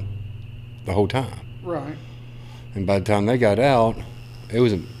paying on it the whole time. Right. And by the time they got out, it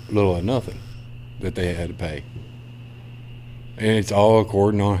was a little of nothing that they had to pay. And it's all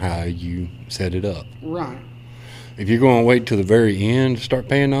according on how you set it up. Right. If you're going to wait till the very end to start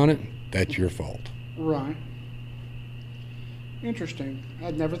paying on it, that's your fault. Right. Interesting.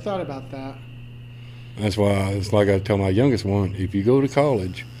 I'd never thought about that. That's why it's like I tell my youngest one, if you go to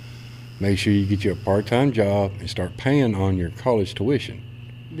college, make sure you get you a part-time job and start paying on your college tuition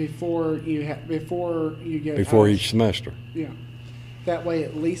Before you get before out. each semester. Yeah. That way,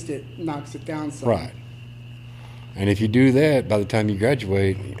 at least it knocks it down some. Right. And if you do that, by the time you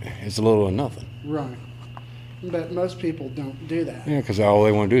graduate, it's a little of nothing. Right. But most people don't do that. Yeah, because all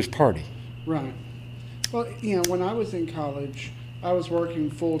they want to do is party. Right. Well, when I was in college, I was working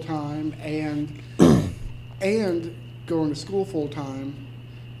full time and going to school full time.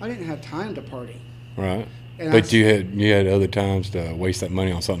 I didn't have time to party. Right. And But you had other times to waste that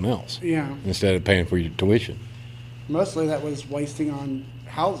money on something else Yeah. instead of paying for your tuition. Mostly that was wasting on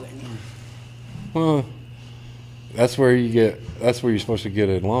housing. Well, that's where you're supposed to get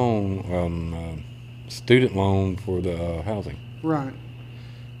a loan, student loan for the housing. Right.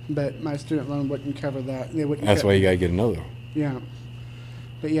 But my student loan wouldn't cover that. They wouldn't. That's why you got to get another one. Yeah.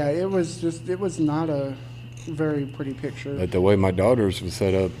 But yeah, it was not a very pretty picture. But the way my daughters was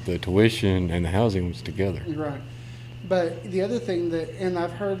set up, the tuition and the housing was together. Right. But the other thing and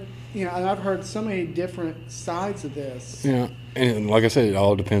I've heard so many different sides of this. Yeah, and like I said, it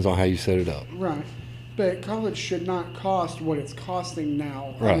all depends on how you set it up. Right. But college should not cost what it's costing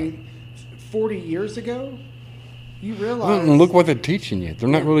now. Right. I mean, 40 years ago, you Well, realize. and look what they're teaching you. They're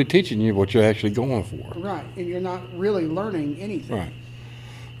not really teaching you what you're actually going for. Right, and you're not really learning anything. Right.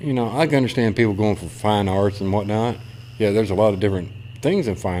 You know, I can understand people going for fine arts and whatnot. Yeah, there's a lot of different things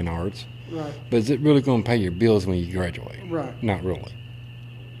in fine arts. Right, But is it really going to pay your bills when you graduate? right, Not really.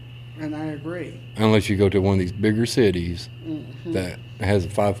 and I agree. Unless you go to one of these bigger cities Mm-hmm. that has a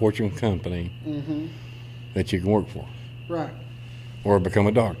five-fortune company Mm-hmm. that you can work for Right. or become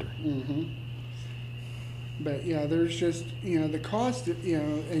a doctor. Mm-hmm. But yeah, there's just the cost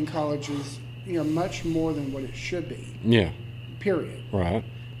in college is much more than what it should be. Yeah, Period. right.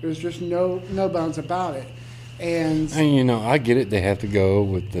 There's just no bounds about it. And And I get it. They have to go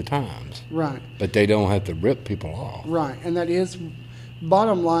with the times, right, but they don't have to rip people off. right, and that is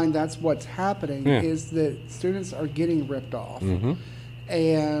bottom line. That's what's happening Yeah. is that students are getting ripped off, Mm-hmm.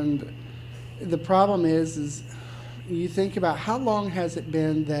 and the problem is you think about how long has it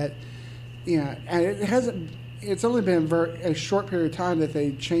been that and it hasn't. It's only been a short period of time that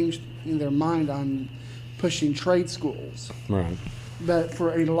they changed their mind on pushing trade schools. Right. But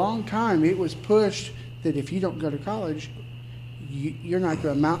for a long time, it was pushed that if you don't go to college, you're not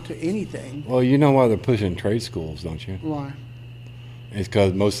going to amount to anything. Well, you know why they're pushing trade schools, don't you? Why? It's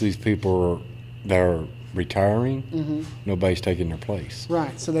because most of these people that are retiring, Mm-hmm. nobody's taking their place.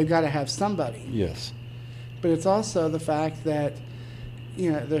 Right. So they've got to have somebody. Yes. But it's also the fact that,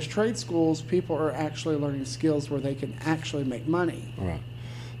 those trade schools, people are actually learning skills where they can actually make money. Right.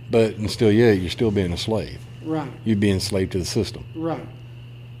 But and still, yeah, you're still being a slave. Right. You're being enslaved to the system. Right.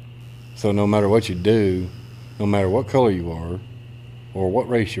 So no matter what you do, no matter what color you are, or what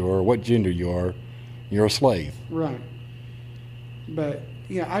race you are, or what gender you are, you're a slave. Right. But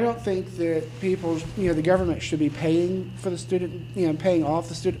I don't think that the government should be paying for the student, paying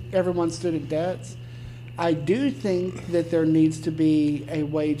off everyone's student debts. I do think that there needs to be a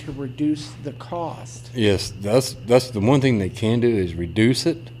way to reduce the cost. Yes, that's the one thing they can do is reduce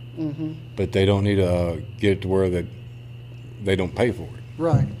it, Mm-hmm. but they don't need to get it to where they don't pay for it.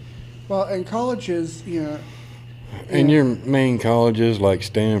 Right. Well, in colleges, And your main colleges like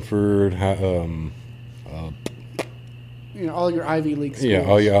Stanford, all your Ivy League schools. yeah,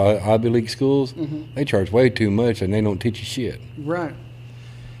 all your Ivy League schools, Mhm. they charge way too much and they don't teach you shit. Right.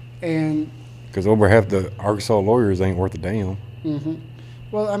 And Because over half the Arkansas lawyers ain't worth a damn. hmm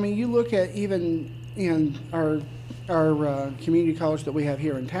well, I mean, you look at even in our community college that we have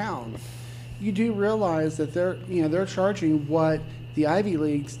here in town, you do realize that they're charging what the Ivy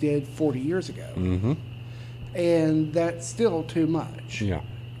Leagues did 40 years ago, Mm-hmm. and that's still too much Yeah,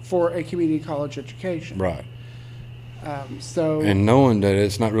 for a community college education. right. So And knowing that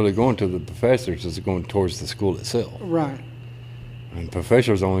it's not really going to the professors, it's going towards the school itself. right, And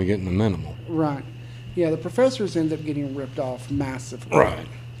professors only getting the minimum. right, yeah, the professors end up getting ripped off massively. Right.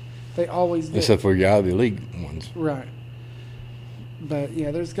 They always do. Except for your Ivy League ones. Right. But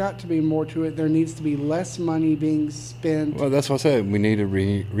there's got to be more to it. There needs to be less money being spent. Well, that's what I said. We need to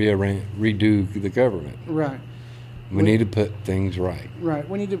redo the government. Right. We need to put things right. Right.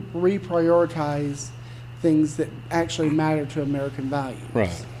 We need to reprioritize things that actually matter to American values.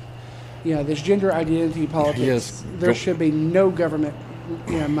 Right. This gender identity politics. Yes. There should be no government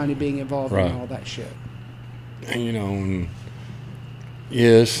money being involved Right. in all that shit. And,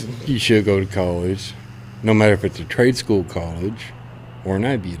 yes, you should go to college, no matter if it's a trade school college or an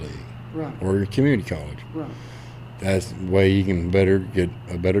Ivy League Right. or a community college. Right. That's the way you can get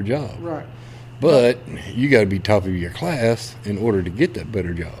a better job. Right. But you got to be top of your class in order to get that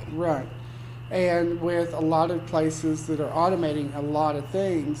better job. Right. And with a lot of places that are automating a lot of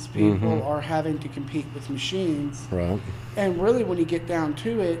things, people are having to compete with machines. Right. And really, when you get down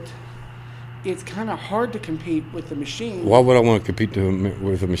to it, it's kind of hard to compete with the machine. Why would I want to compete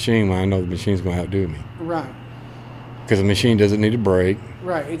with a machine when I know the machine's going to outdo me? Right. Because the machine doesn't need a break,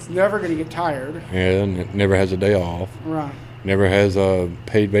 Right. It's never going to get tired. and it never has a day off, Right. never has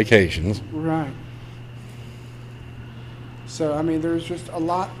paid vacations. Right. So, I mean, there's just a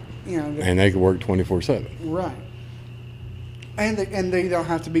lot, And they can work 24/7. right. And they don't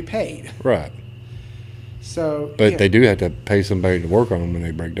have to be paid. Right. So, But they do have to pay somebody to work on them when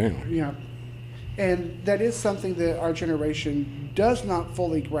they break down. Yeah. And that is something that our generation does not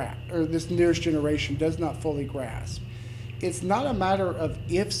fully grasp, or this newest generation does not fully grasp. It's not a matter of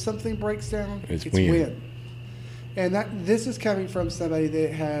if something breaks down, It's it's when. when. And this is coming from somebody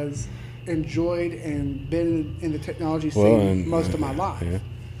that has enjoyed and been in the technology scene most of my life. Yeah.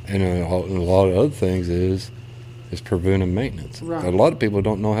 And a lot of other things is preventive maintenance. Right. A lot of people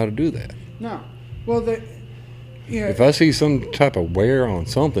don't know how to do that. No. Well, If I see some type of wear on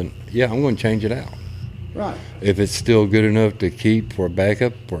something, yeah, I'm going to change it out. right. If it's still good enough to keep for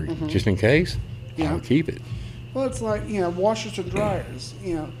backup or just in case, Yeah. I'll keep it. Well, it's like, washers and dryers.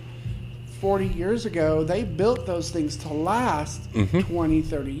 40 years ago, they built those things to last 20,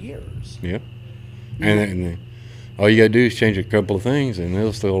 30 years. Yeah. And all you got to do is change a couple of things, and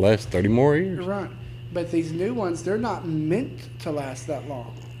they'll still last 30 more years. Right. But these new ones, they're not meant to last that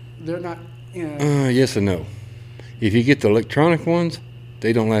long. They're not, Yes and no. If you get the electronic ones,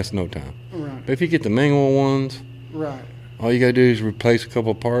 they don't last no time. Right. But if you get the manual ones, Right. all you got to do is replace a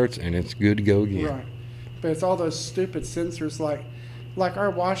couple of parts, and it's good to go again. Right. But it's all those stupid sensors like our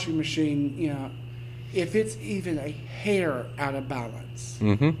washing machine, if it's even a hair out of balance,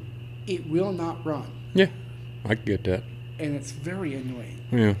 it will not run. Yeah, I can get that. And it's very annoying.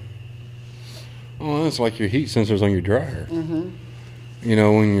 Yeah. Well, it's like your heat sensors on your dryer. Mm-hmm.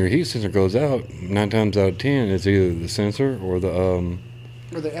 When your heat sensor goes out, 9 times out of 10, it's either the sensor or the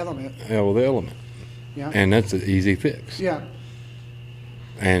Or the element. the element. Yeah. And that's an easy fix. Yeah.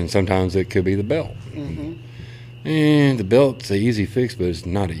 And sometimes it could be the belt. Mm-hmm. And the belt's an easy fix, but it's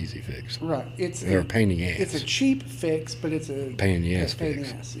not an easy fix. Right. They're a pain in the ass. It's a cheap fix, but it's a pain in the ass pain in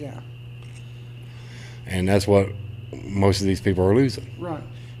fix. the ass. Yeah. And that's what most of these people are losing. Right.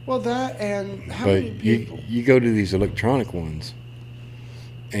 Well, that and how But many people? you go to these electronic ones,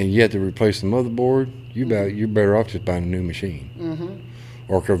 and you have to replace the motherboard. You're better off just buying a new machine,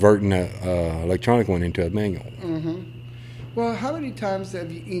 or converting that electronic one into a manual. Well, how many times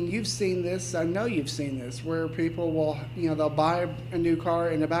have you, and you've seen this, I know you've seen this, where people will, they'll buy a new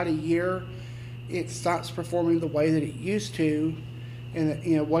car, in about a year, it stops performing the way that it used to,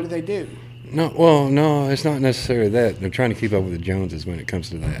 and, what do? No, it's not necessarily that. They're trying to keep up with the Joneses when it comes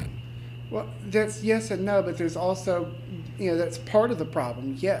to that. Well, that's yes and no, but there's also, that's part of the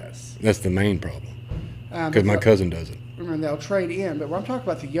problem, yes. That's the main problem. Because my cousin does it. And they'll trade in, but when I'm talking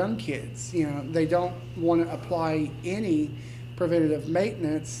about the young kids, they don't want to apply any preventative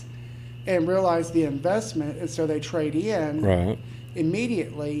maintenance and realize the investment, and so they trade in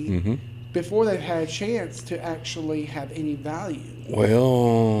immediately before they've had a chance to actually have any value.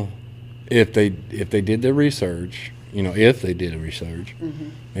 Well, if they did the research, they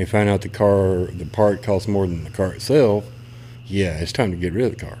find out the part costs more than the car itself, yeah, it's time to get rid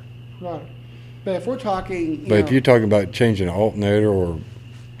of the car. Right. But if we're talking, if you're talking about changing an alternator or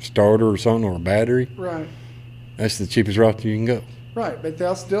starter or something or a battery, right, that's the cheapest route you can go. Right, but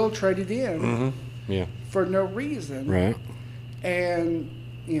they'll still trade it in, yeah, for no reason, right, and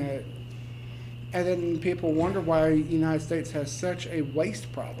and then people wonder why the United States has such a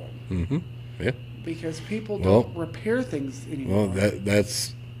waste problem. Yeah, because people don't repair things anymore. Well,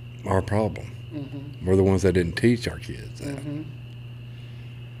 that's our problem. We're the ones that didn't teach our kids that.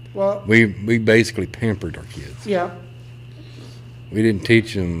 Well, we basically pampered our kids. Yeah. We didn't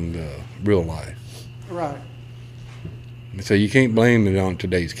teach them the real life. Right. So you can't blame it on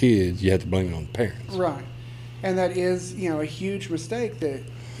today's kids. You have to blame it on the parents. Right. And that is, a huge mistake that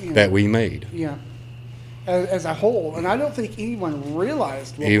that we made. Yeah. As a whole, and I don't think anyone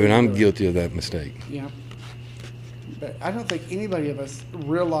realized. Even I'm guilty of that mistake. Yeah. But I don't think anybody of us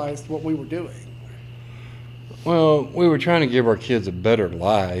realized what we were doing. Well, we were trying to give our kids a better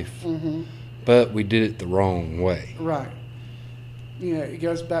life, but we did it the wrong way. Right. It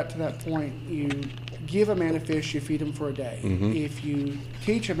goes back to that point. You give a man a fish, you feed him for a day. If you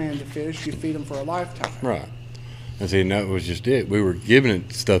teach a man to fish, you feed him for a lifetime. Right. And see, that was just it. We were giving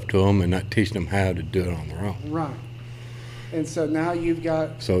it stuff to them and not teaching them how to do it on their own. Right. And so now you've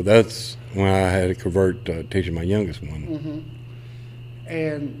got... So that's when I had to convert teaching my youngest one.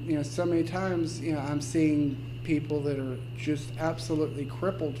 And, so many times, I'm seeing people that are just absolutely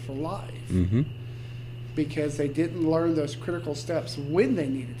crippled for life because they didn't learn those critical steps when they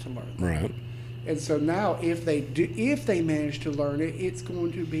needed to learn them. Right. And so now if they manage to learn it, it's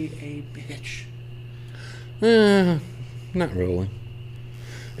going to be a bitch. Not really.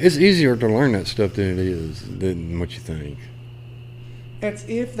 It's easier to learn that stuff than what you think. It's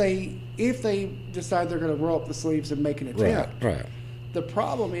if they decide they're going to roll up the sleeves and make an attempt. Right. The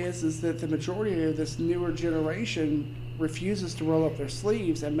problem is that the majority of this newer generation refuses to roll up their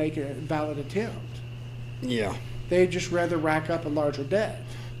sleeves and make a valid attempt. Yeah. They'd just rather rack up a larger debt.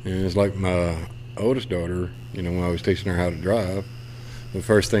 And it's like my oldest daughter, when I was teaching her how to drive, the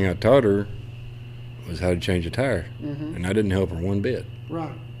first thing I taught her was how to change a tire. And I didn't help her one bit.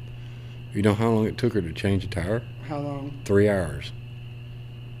 Right. You know how long it took her to change a tire? How long? 3 hours.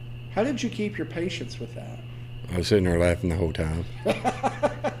 How did you keep your patience with that? I was sitting there laughing the whole time. But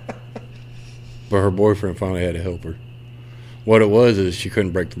her boyfriend finally had to help her. What it was is she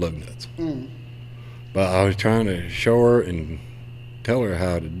couldn't break the lug nuts. But I was trying to show her and tell her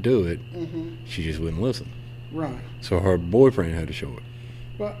how to do it. She just wouldn't listen. Right. So her boyfriend had to show it.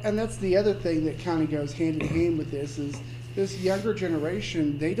 Well, and that's the other thing that kind of goes hand in hand with this is this younger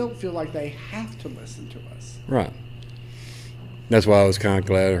generation, they don't feel like they have to listen to us. Right. That's why I was kind of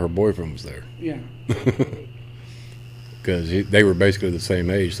glad her boyfriend was there. Yeah. Because they were basically the same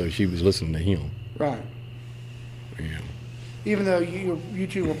age, so she was listening to him. Right. Yeah. Even though you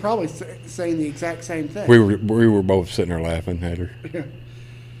two were probably saying the exact same thing. We were both sitting there laughing at her. Yeah.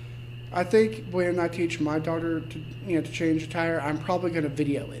 I think when I teach my daughter to change a tire, I'm probably going to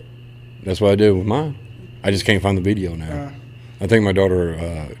video it. That's what I did with mine. I just can't find the video now. I think my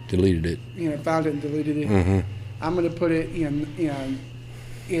daughter deleted it. Found it and deleted it. Mm-hmm. I'm going to put it in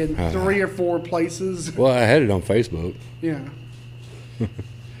 3 or 4 places. Well, I had it on Facebook. Yeah.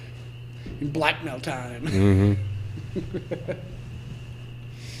 In blackmail time. Mm-hmm.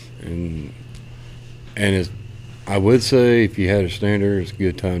 and it's, I would say if you had a standard, it's a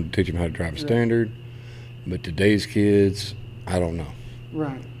good time to teach them how to drive a standard. But today's kids, I don't know.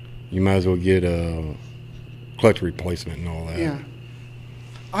 Right. You might as well get a clutch replacement and all that. Yeah.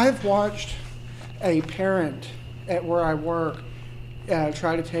 I've watched a parent at where I work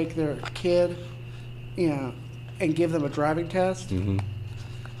try to take their kid, and give them a driving test. Mm-hmm.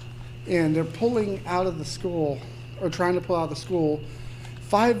 And they're pulling out of the school, or trying to pull out of the school.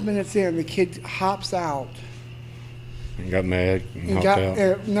 5 minutes in, the kid hops out. And got mad and hopped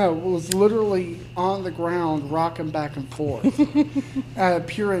out? No, was literally on the ground rocking back and forth. A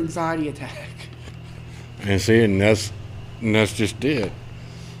pure anxiety attack. And see, and that's just it.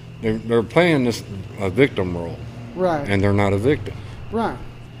 They're playing this a victim role. Right. And they're not a victim. Right.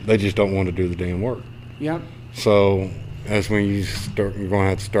 They just don't want to do the damn work. Yep. So that's when you're going to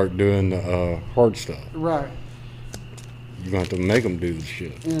have to start doing the hard stuff. Right. You're going to have to make them do the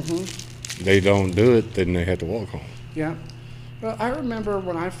shit. Mm-hmm. They don't do it, then they have to walk home. Yeah. Well, I remember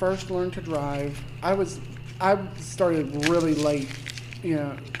when I first learned to drive, I started really late,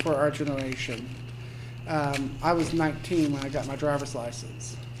 for our generation. I was 19 when I got my driver's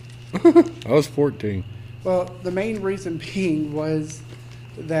license. I was 14. Well, the main reason being was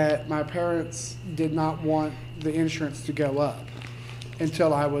that my parents did not want the insurance to go up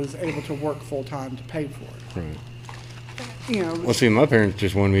until I was able to work full time to pay for it. Right. Well, see, my parents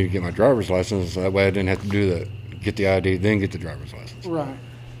just wanted me to get my driver's license, so that way I didn't have to do that. Get the ID, then get the driver's license. Right.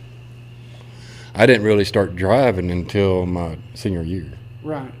 I didn't really start driving until my senior year.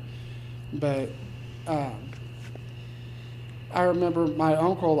 Right. But I remember my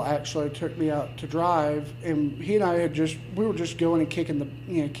uncle actually took me out to drive, and he and I we were just going and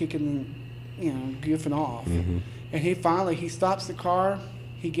goofing off. Mm-hmm. And he stops the car,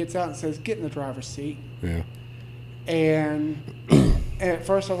 he gets out and says, "Get in the driver's seat." Yeah. And at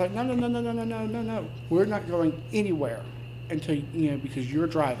first I was like, no, we're not going anywhere until, because you're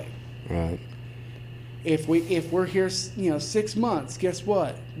driving. Right. If we're here, 6 months, guess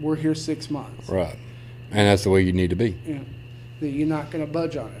what? We're here 6 months. Right. And that's the way you need to be. Yeah. That you're not going to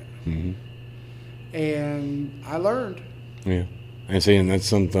budge on it. Mm-hmm. And I learned. Yeah. And see, and that's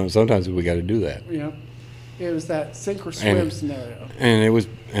sometimes we got to do that. Yeah. It was that sink or swim scenario. And it was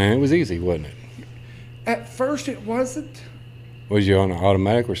easy, wasn't it? At first it wasn't. Was you on an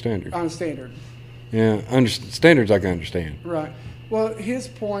automatic or standard? On standard. Yeah, standards I can understand. Right. Well, his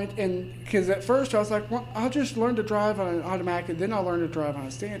point, and because at first I was like, well, I'll just learn to drive on an automatic, and then I'll learn to drive on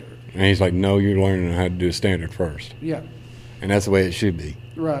a standard. And he's like, no, you're learning how to do a standard first. Yeah. And that's the way it should be.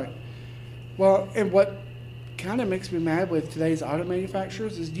 Right. Well, and what kind of makes me mad with today's auto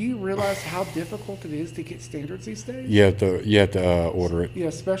manufacturers is, do you realize how difficult it is to get standards these days? You have to order it.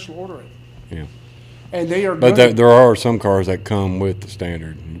 Yeah, special order it. Yeah. And they are. But there are some cars that come with the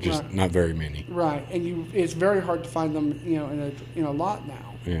standard, just Right. not very many. Right, and it's very hard to find them, in a lot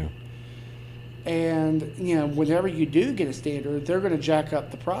now. Yeah. And whenever you do get a standard, they're going to jack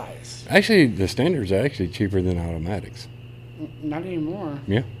up the price. Actually, the standards are actually cheaper than automatics. Not anymore.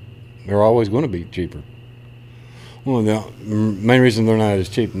 Yeah. They're always going to be cheaper. Well, the main reason they're not as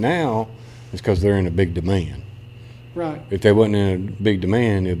cheap now is because they're in a big demand. Right. If they wasn't in a big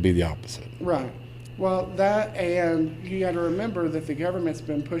demand, it would be the opposite. Right. Well, that, and you got to remember that the government's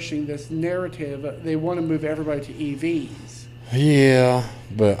been pushing this narrative. They want to move everybody to EVs. Yeah,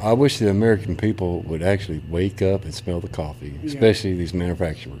 but I wish the American people would actually wake up and smell the coffee, especially these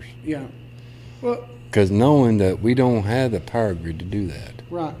manufacturers. Yeah. Well, because knowing that we don't have the power grid to do that.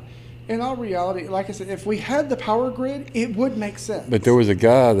 Right. In all reality, like I said, if we had the power grid, it would make sense. But there was a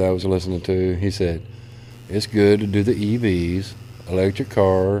guy that I was listening to. He said, it's good to do the EVs, electric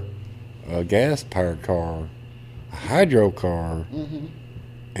car, a gas-powered car, a hydro car, mm-hmm.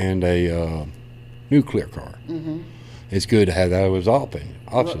 and a nuclear car. Mm-hmm. It's good to have that as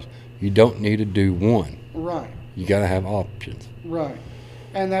options. You don't need to do one. Right. You got to have options. Right.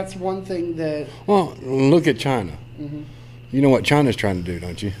 And that's one thing that. Well, look at China. Mm-hmm. You know what China's trying to do,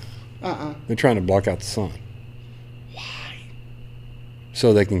 don't you? Uh-uh. They're trying to block out the sun. Why?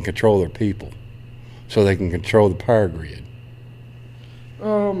 So they can control their people. So they can control the power grid.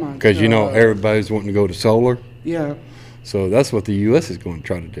 Oh my god. Because you know everybody's wanting to go to solar. Yeah. So that's what the U.S. is going to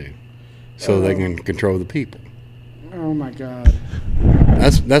try to do. So they can control the people. Oh my god.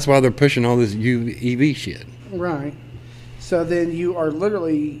 That's why they're pushing all this EV shit. Right. So then you are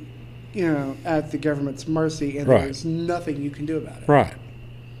literally, at the government's mercy, and Right. there's nothing you can do about it. Right.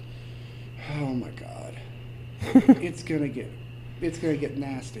 Oh my god. It's gonna get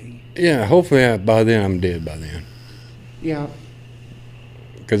nasty. Yeah, hopefully by then I'm dead by then. Yeah.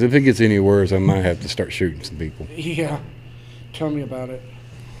 Because if it gets any worse, I might have to start shooting some people. Yeah. Tell me about it.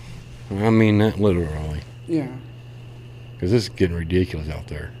 I mean that literally. Yeah. Because this is getting ridiculous out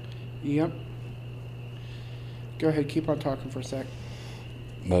there. Yep. Go ahead, keep on talking for a sec.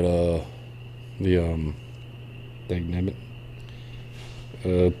 But dang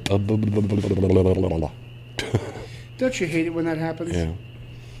Don't you hate it when that happens? Yeah.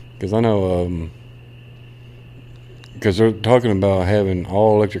 Because I know, because they're talking about having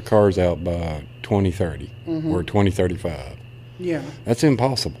all electric cars out by 2030 or 2035. Yeah. That's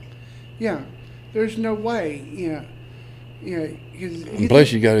impossible. Yeah. There's no way. Yeah. And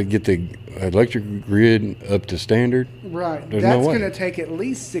plus, you got to get the electric grid up to standard. Right. There's That's no way. going to take at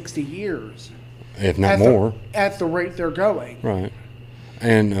least 60 years. If not more. At the rate they're going. Right.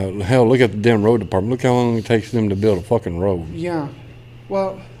 And hell, look at the damn road department. Look how long it takes them to build a fucking road. Yeah.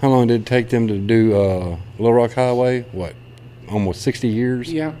 Well. How long did it take them to do Little Rock Highway? What? Almost 60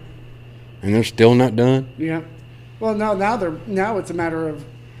 years? Yeah. And they're still not done? Yeah. Well, no. Now it's a matter of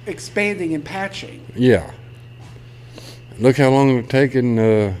expanding and patching. Yeah. Look how long it took in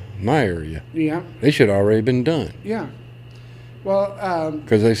my area. Yeah. They should have already been done. Yeah. Well.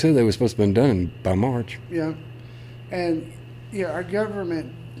 Because they said they were supposed to have been done by March. Yeah. And our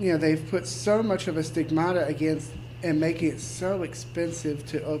government, they've put so much of a stigmata against and making it so expensive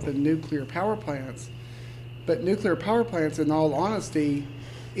to open nuclear power plants. But nuclear power plants, in all honesty,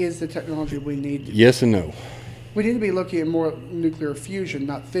 is the technology we need. Yes and no. We need to be looking at more nuclear fusion,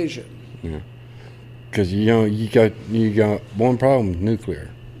 not fission. Yeah. Because you got one problem with nuclear.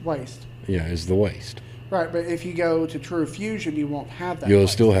 Waste. Yeah, is the waste. Right, but if you go to true fusion, you won't have that. You'll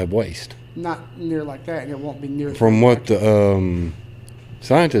waste. still have waste. Not near like that, and it won't be near. From what the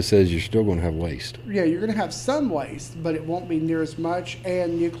scientist says, you're still going to have waste. Yeah, you're going to have some waste, but it won't be near as much.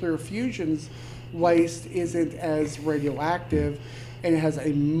 And nuclear fusion's waste isn't as radioactive, and it has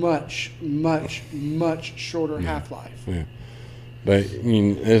a much, much, much shorter half-life. Yeah. But I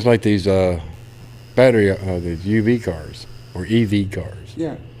mean, it's like these battery, these UV cars or EV cars.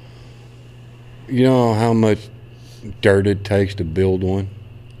 Yeah. You know how much dirt it takes to build one?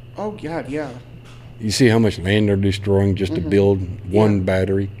 Oh, God, yeah. You see how much land they're destroying just to build one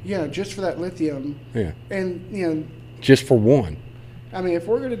battery? Yeah, just for that lithium. Yeah. And, Just for one. I mean, if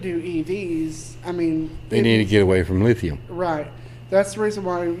we're going to do EVs, I mean... They need to get away from lithium. Right. That's the reason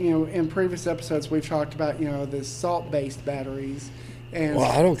why, in previous episodes we've talked about, the salt-based batteries. And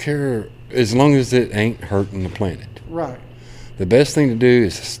Well, I don't care as long as it ain't hurting the planet. Right. The best thing to do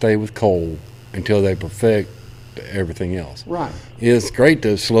is to stay with coal until they perfect everything else. Right. It's great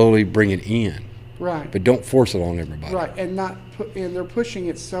to slowly bring it in, Right. but don't force it on everybody. Right, and and they're pushing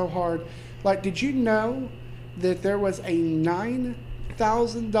it so hard. Like, did you know that there was a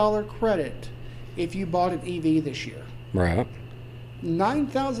 $9,000 credit if you bought an EV this year? Right.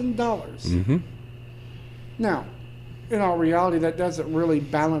 $9,000. Mm-hmm. Now, in all reality, that doesn't really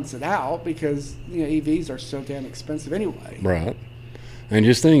balance it out because EVs are so damn expensive anyway. Right. And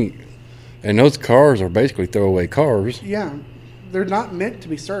just think, and those cars are basically throwaway cars. Yeah, they're not meant to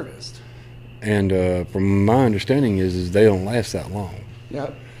be serviced. And from my understanding is they don't last that long.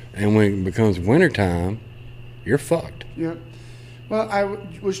 Yep. And when it becomes wintertime, you're fucked. Yep. Well, I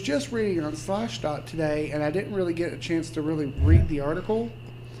was just reading on Slashdot today, and I didn't really get a chance to really read the article.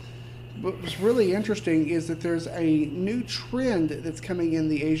 What was really interesting is that there's a new trend that's coming in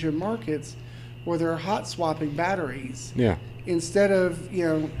the Asian markets where they're hot swapping batteries. Yeah. Instead of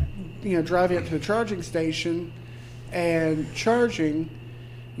driving up to the charging station and charging,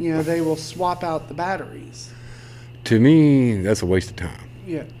 they will swap out the batteries. To me, that's a waste of time.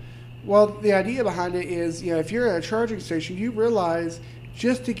 Yeah. Well, the idea behind it is, if you're at a charging station, you realize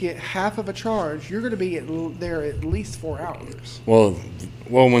just to get half of a charge, you're going to be there at least 4 hours. Well,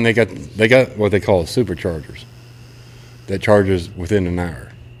 when they got what they call superchargers that charges within an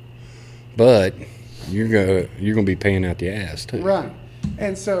hour, but you're gonna be paying out the ass too. Right.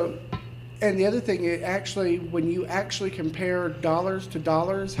 And so And the other thing, it actually, when you actually compare dollars to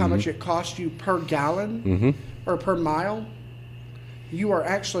dollars, how much it costs you per gallon or per mile, you are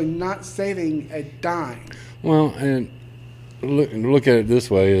actually not saving a dime. Well, and look at it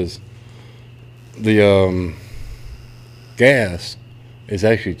this way: is the gas is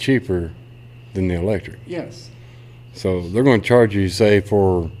actually cheaper than the electric. Yes. So they're going to charge you, say,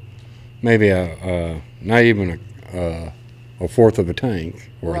 for maybe not even a fourth of a tank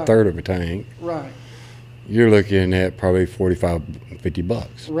or Right. a third of a tank. Right. You're looking at probably $45,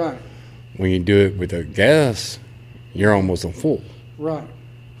 $50. Right. When you do it with a gas, you're almost on full. Right.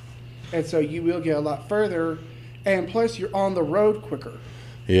 And so you will get a lot further, and plus you're on the road quicker.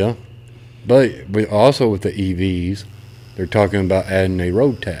 Yeah, but also with the EVs, they're talking about adding a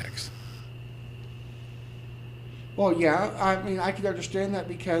road tax. Well, yeah, I mean, I can understand that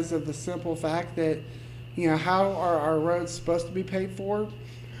because of the simple fact that, how are our roads supposed to be paid for?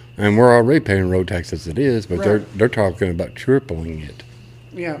 And we're already paying road tax as it is, but Right. they're talking about tripling it.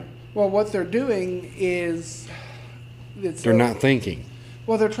 Yeah. Well, what they're doing is They're not thinking.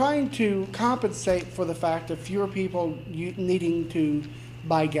 Well, they're trying to compensate for the fact of fewer people needing to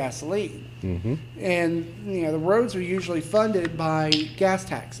buy gasoline. Mm-hmm. And, the roads are usually funded by gas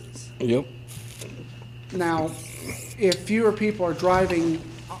taxes. Yep. Now, if fewer people are driving,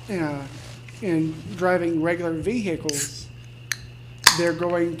 driving regular vehicles, they're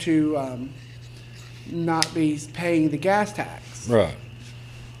going to not be paying the gas tax. Right.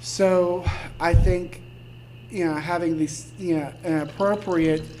 So I think, having this, an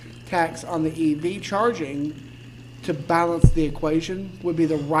appropriate tax on the EV charging to balance the equation would be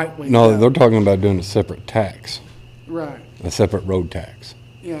the right way to No, go. they're talking about doing a separate tax, Right. a separate road tax,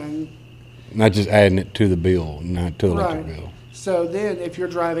 Yeah. And not just adding it to the bill, not to the electric Right. bill. So then if you're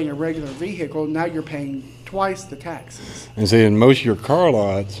driving a regular vehicle, now you're paying twice the taxes. And see, in most of your car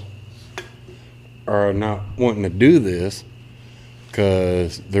lots are not wanting to do this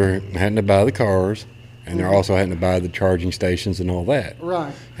because they're having to buy the cars, and they're also having to buy the charging stations and all that,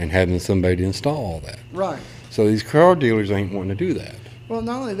 Right. and having somebody to install all that. Right. So these car dealers ain't wanting to do that. Well,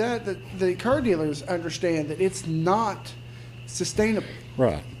 not only that, the car dealers understand that it's not sustainable.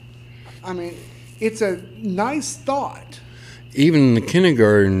 Right. I mean, it's a nice thought. Even the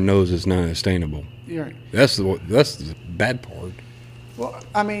kindergarten knows it's not sustainable. You're right. That's the bad part. Well,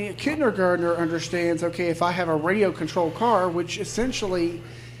 I mean, a kindergartner understands, okay, if I have a radio controlled car, which essentially,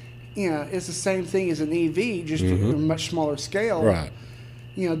 is the same thing as an EV, just at a much smaller scale. Right.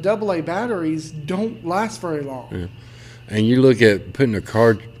 AA batteries don't last very long. Yeah. And you look at putting a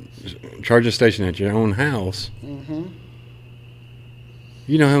charging station at your own house. Mm-hmm.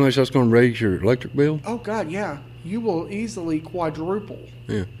 You know how much that's going to raise your electric bill? Oh, God, yeah. You will easily quadruple.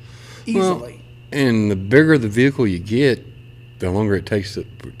 Yeah. Easily. And the bigger the vehicle you get, the longer it takes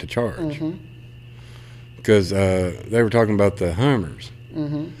to charge. Mm-hmm. Because they were talking about the Hummers.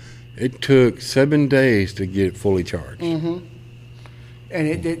 Mm-hmm. It took 7 days to get it fully charged. Mm-hmm. And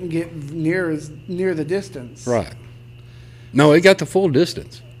it didn't get near the distance. Right. No, it got the full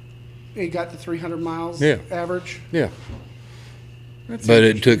distance. It got to 300 miles Yeah. average. Yeah. That's But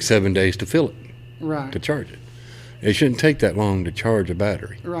it interesting. took 7 days to fill it, Right. to charge it. It shouldn't take that long to charge a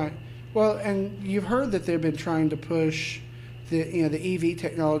battery. Right. Well, and you've heard that they've been trying to push the EV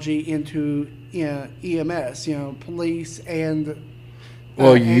technology into EMS, police and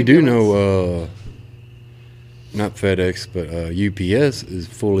Well, you do ambulance. know, not FedEx, but UPS is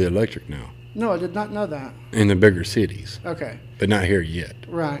fully electric now No, I did not know that. in the bigger cities, Okay. but not here yet.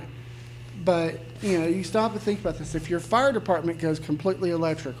 Right. But, you stop and think about this. If your fire department goes completely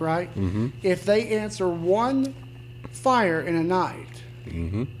electric, right? Mm-hmm. If they answer one fire in a night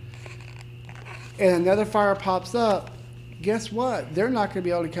Mm-hmm. and another fire pops up, guess what? They're not going to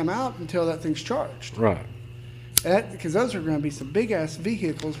be able to come out until that thing's charged. Right. Because those are going to be some big-ass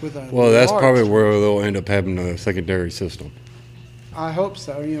vehicles with a Well, that's large- probably where they'll end up having a secondary system. I hope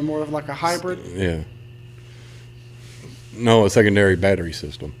so. More of like a hybrid. Yeah. No, a secondary battery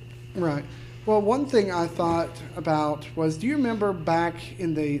system. Right. Well, one thing I thought about was, do you remember back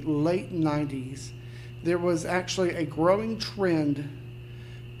in the late 90s, there was actually a growing trend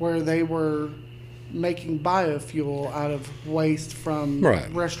where they were making biofuel out of waste from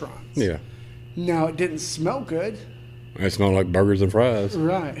Right. restaurants. Yeah. Now, it didn't smell good. It's not like burgers and fries.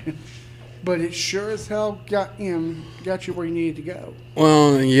 Right. But it sure as hell got you where you needed to go.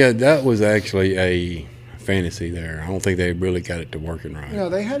 Well, yeah, that was actually a fantasy there. I don't think they really got it to working right.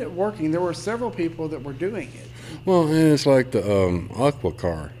 They had it working. There were several people that were doing it. Well, and it's like the Aqua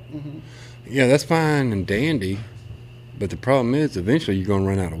car. Mm-hmm. Yeah, that's fine and dandy, but the problem is eventually you're going to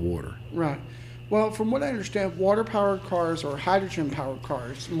run out of water. Right. Well, from what I understand, water-powered cars or hydrogen-powered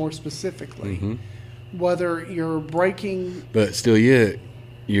cars, more specifically, whether you're braking, But still, yet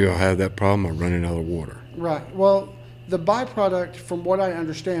you'll have that problem of running out of water. right? Well, the byproduct, from what I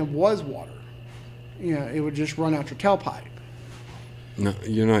understand, was water. You know, it would just run out your tailpipe. No,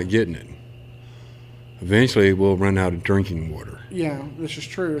 you're not getting it. Eventually, we'll run out of drinking water. Yeah, this is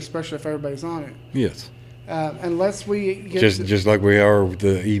true, especially if everybody's on it. Yes, Unless we get just like we are with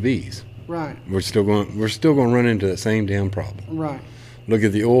the EVs. right, We're still going to run into the same damn problem. right, Look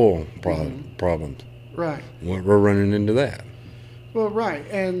at the oil problems. right. We're running into that. Well, right,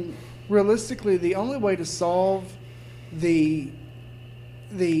 and realistically, the only way to solve the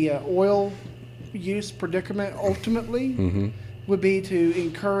oil use predicament ultimately would be to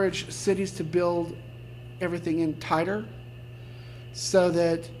encourage cities to build everything in tighter, so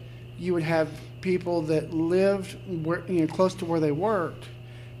that you would have people that lived close to where they worked,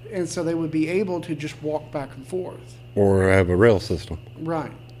 and so they would be able to just walk back and forth. Or have a rail system.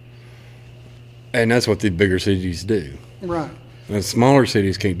 Right, And that's what the bigger cities do. right, The smaller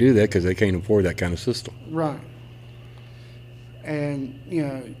cities can't do that because they can't afford that kind of system. right.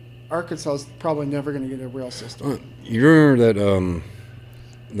 And Arkansas is probably never going to get a rail system. You remember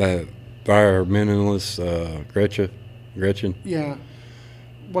that environmentalist Gretchen? Yeah,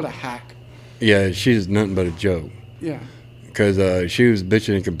 what a hack. Yeah, she's nothing but a joke. Yeah, Because she was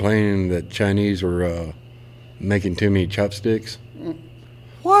bitching and complaining that Chinese were making too many chopsticks.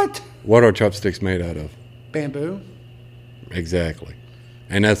 what? What are chopsticks made out of? Bamboo. Exactly.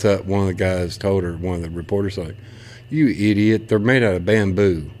 And that's one of the guys told her, one of the reporters, like, you idiot, they're made out of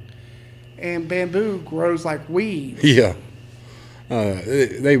bamboo. And bamboo grows like weeds. Yeah.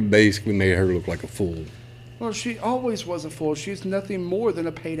 They basically made her look like a fool. Well, she always was a fool. She's nothing more than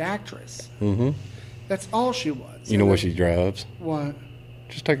a paid actress. Mm-hmm. That's all she was. You know what she drives? What?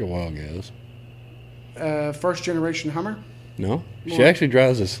 Just take a wild guess. First generation Hummer? No? She What? actually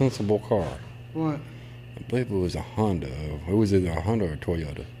drives a sensible car. What? I believe it was a Honda. It was either a Honda or a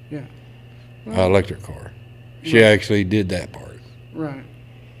Toyota. Yeah. Electric car. She Right. actually did that part. Right.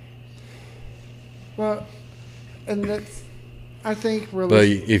 Well, and that's, I think, But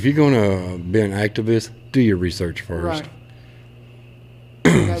really. if you're going to be an activist, do your research first.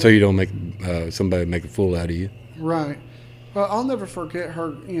 Right. So you don't make somebody make a fool out of you. Right. Well, I'll never forget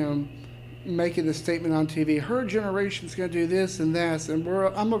her, making the statement on TV. Her generation's going to do this and that, and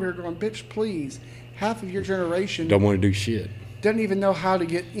I'm over here going, bitch, please. Half of your generation Don't want to do shit. doesn't even know how to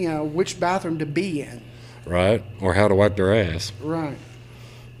get, which bathroom to be in. Right? Or how to wipe their ass. Right.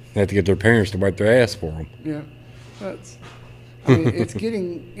 They have to get their parents to wipe their ass for them. Yeah. It's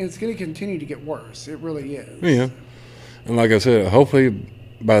going to continue to get worse. It really is. Yeah. And like I said, hopefully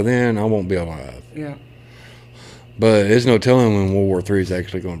by then I won't be alive. Yeah. But there's no telling when World War III is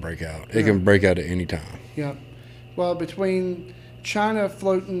actually going to break out. It Yeah. can break out at any time. Yeah. Well, between China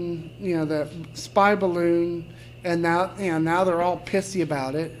floating, that spy balloon, and now they're all pissy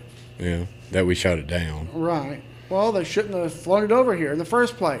about it. Yeah. That we shot it down. Right. Well, they shouldn't have flown it over here in the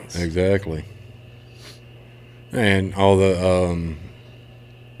first place. Exactly. And all the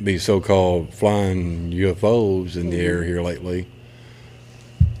these so-called flying UFOs in the air here lately.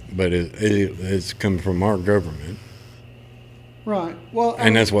 But it's coming from our government. Right. Well,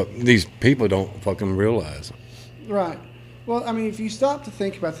 And that's what these people don't fucking realize. right. Well, if you stop to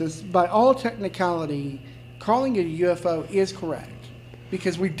think about this, by all technicality, calling it a UFO is correct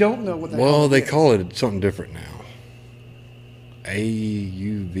because we don't know what the hell Well, it they is. call it something different now.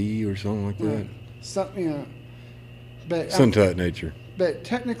 AUV or something like that. Right. Something, but Something to that nature. but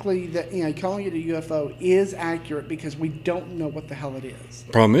technically, that calling it a UFO is accurate because we don't know what the hell it is.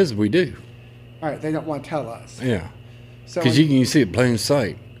 Problem is, we do. All right, they don't want to tell us. Yeah. So Because you can see it plain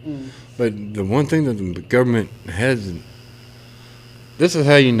sight. But the one thing that the government has, this is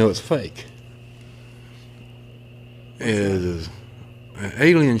how you know it's fake, is an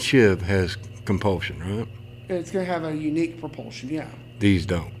alien ship has compulsion, right? it's going to have a unique propulsion. Yeah. These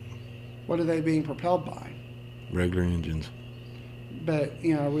don't. What are they being propelled by? Regular engines. But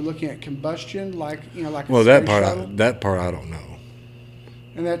are we looking at combustion, like like a Well, that space part, shuttle? that part I don't know.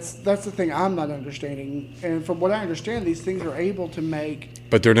 And that's the thing I'm not understanding. And from what I understand, these things are able to make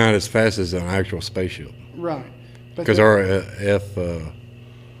But they're not as fast as an actual spaceship. right. But Because they're- our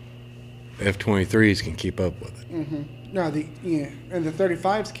F-23s can keep up with it. no, and the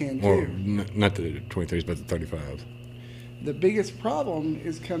 35s can too. Or not the 23s, but the 35s. The biggest problem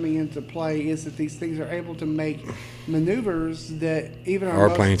is coming into play is that these things are able to make maneuvers that even Our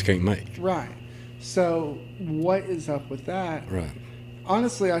most- planes can't make. Right. So what is up with that? Right.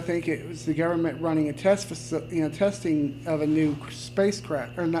 Honestly, I think it was the government running a testing of a new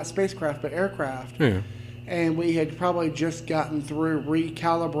spacecraft, or not spacecraft, but aircraft. Yeah. And we had probably just gotten through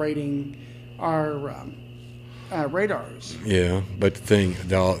recalibrating our radars. Yeah, but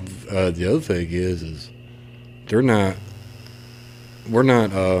the other thing is we're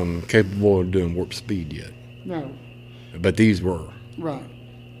not capable of doing warp speed yet. No, But these were. right.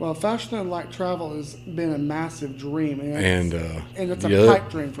 Well, faster than light travel has been a massive dream, And it's a the other-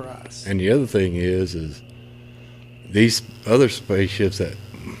 pipe dream for us. And the other thing is these other spaceships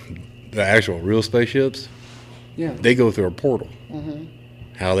the actual real spaceships, Yeah. they go through a portal. Hmm.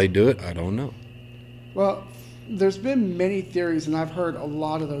 How they do it, I don't know. Well, there's been many theories, and I've heard a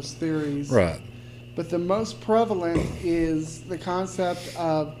lot of those theories. Right. But the most prevalent is the concept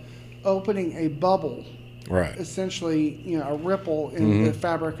of opening a bubble, Right. essentially, a ripple in the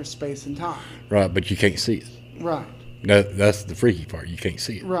fabric of space and time. Right, but you can't see it. Right, That's the freaky part. You can't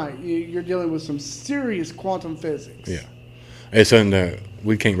see it. right. You're dealing with some serious quantum physics. Yeah. It's something that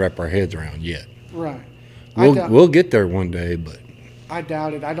we can't wrap our heads around yet. Right. We'll get there one day, but I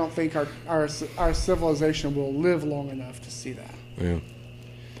doubt it. I don't think our civilization will live long enough to see that. yeah,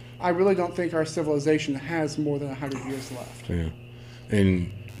 I really don't think our civilization has more than 100 years left. yeah.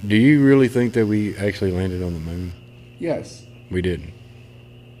 And do you really think that we actually landed on the moon? Yes. We didn't.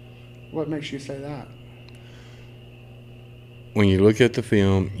 What makes you say that? When you look at the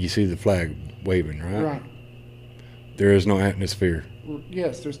film, you see the flag waving, right? Right. There is no atmosphere.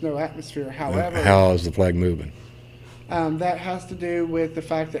 Yes, there's no atmosphere. However, How is the flag moving? that has to do with the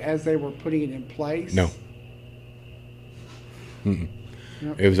fact that as they were putting it in place. No. Mm-mm.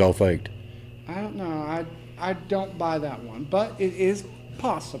 Yep. It was all faked. I don't know. I don't buy that one, but it is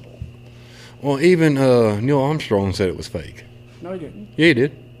possible. Well, even Neil Armstrong said it was fake. No, he didn't. Yeah, he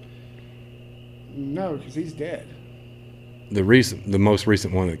did. No, because he's dead. The most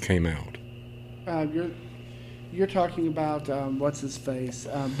recent one that came out. You're talking about what's his face,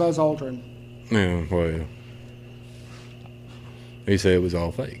 Buzz Aldrin. Yeah, well, he said it was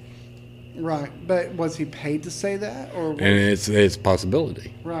all fake, Right, but was he paid to say that, or and it's a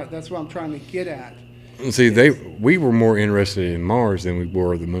possibility. right? That's what I'm trying to get at. See, we were more interested in Mars than we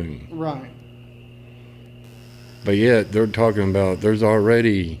were the moon. Right. But yet they're talking about there's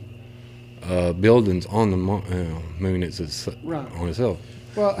already buildings on the moon Right. on itself.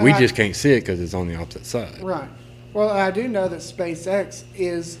 Well, We just can't see it because it's on the opposite side. right. Well, I do know that SpaceX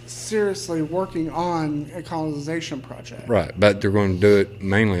is seriously working on a colonization project. Right, but they're going to do it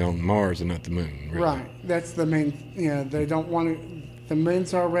mainly on Mars and not the moon. Really. Right. That's the main. They don't want to. The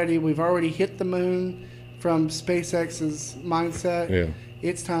moon's already. We've already hit the moon from SpaceX's mindset. Yeah.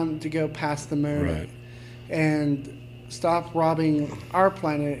 It's time to go past the moon. Right. And stop robbing our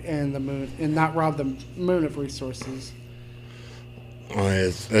planet and the moon, and not rob the moon of resources.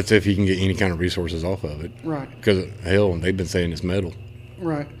 Well, that's if you can get any kind of resources off of it. Right. Because hell, they've been saying it's metal.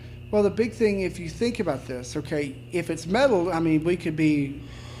 Right. Well, the big thing, if you think about this, okay, if it's metal, I mean, we could be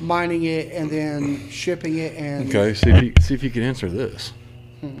mining it and then shipping it and. Okay, see if you can answer this.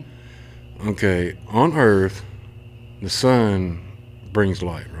 Okay, on Earth, the sun brings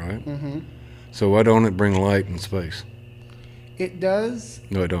light, right? Mm-hmm. So why don't it bring light in space? It does.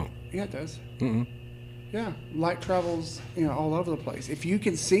 No, it don't. Yeah, it does. Mm-mm. Yeah, light travels, all over the place. If you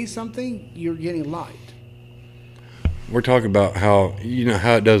can see something, you're getting light. We're talking about how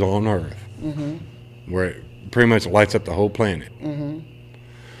it does on Earth, where it pretty much lights up the whole planet. Mm-hmm.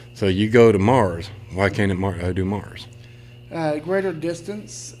 So you go to Mars. Why can't it do Mars? Greater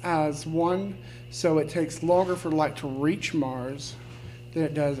distance as one, so it takes longer for light to reach Mars than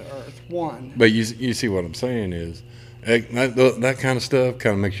it does Earth. One. But you see what I'm saying is that kind of stuff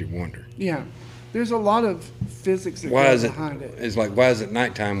kind of makes you wonder. Yeah, there's a lot of physics that Why goes is it? behind it. It's like, why is it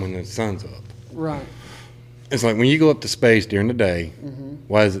nighttime when the sun's up? Right. It's like when you go up to space during the day.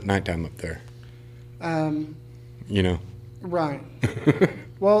 Why is it nighttime up there? Right.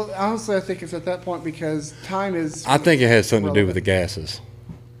 Well, honestly, I think it's at that point because time is. I think it has something to do with the gases.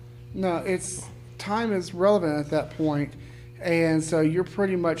 No, time is relevant at that point, and so you're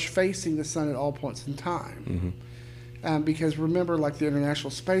pretty much facing the sun at all points in time. Because remember, like the International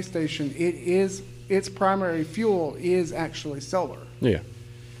Space Station, its primary fuel is actually solar. Yeah.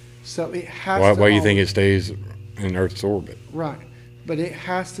 So it has. Why do you think it stays in Earth's orbit? Right, but it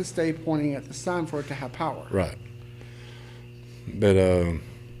has to stay pointing at the sun for it to have power. Right. But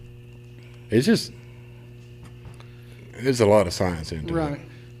there's a lot of science into it. Right.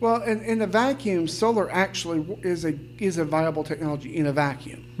 Well, in the vacuum, solar actually is a viable technology in a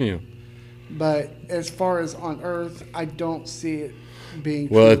vacuum. Yeah. But as far as on Earth, I don't see it being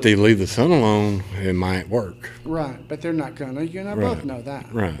Well, true. if they leave the sun alone, it might work. Right, but they're not gonna. You and I both know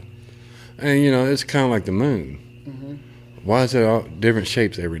that. Right. And, it's kind of like the moon. Hmm. Why is it all different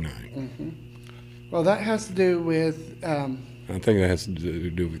shapes every night? Hmm. Well, that has to do with I think that has to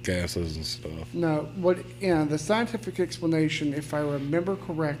do with gases and stuff. no. The scientific explanation, if I remember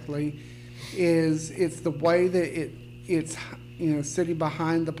correctly, is it's the way that it's sitting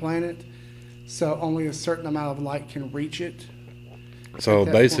behind the planet, so only a certain amount of light can reach it. So At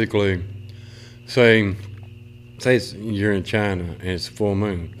that basically, say you're in China and it's a full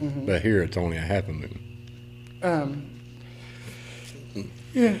moon, but here it's only a half a moon. Um,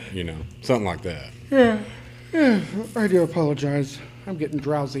 yeah, Something like that. yeah. I do apologize. I'm getting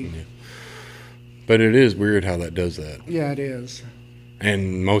drowsy. But it is weird how that does that. Yeah, it is.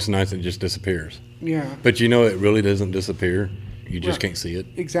 And most nights it just disappears. Yeah, But it really doesn't disappear. You just Right. can't see it.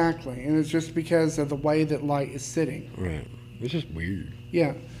 exactly. And it's just because of the way that light is sitting. Right. It's just weird.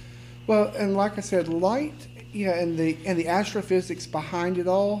 Yeah. Well, and like I said, light, and the astrophysics behind it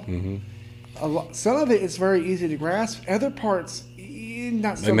all. Hmm. Some of it is very easy to grasp. Other parts,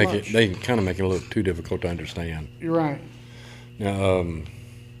 not so much. They kind of make it a little too difficult to understand. You're right. Now,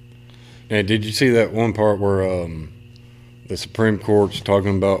 now, did you see that one part where the Supreme Court's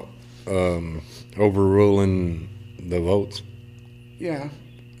talking about overruling the votes? Yeah.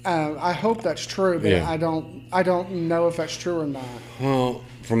 I hope that's true, but Yeah. I don't know if that's true or not. Well,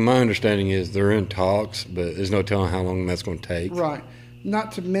 from my understanding is they're in talks, but there's no telling how long that's going to take. Right.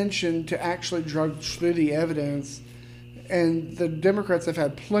 Not to mention to actually drudge through the evidence, and the Democrats have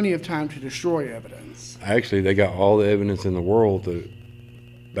had plenty of time to destroy evidence. Actually, they got all the evidence in the world to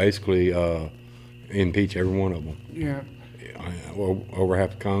basically impeach every one of them. Yeah. Well, over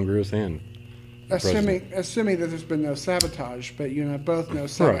half of Congress and the president. Assuming that there's been no sabotage, but both know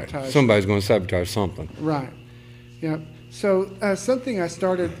sabotage. Right. Somebody's going to sabotage something. Right. Yeah. So something I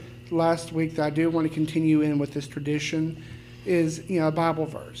started last week that I do want to continue in with this tradition is a Bible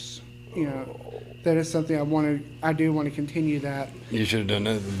verse. That is something I do want to continue that. You should have done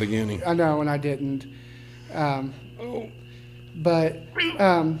that at the beginning. I know, and I didn't. But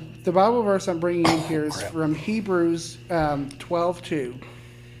the Bible verse I'm bringing in here is from Hebrews 12:2.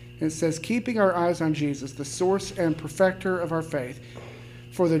 It says, "Keeping our eyes on Jesus, the source and perfecter of our faith,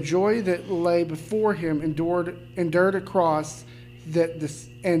 for the joy that lay before him endured a cross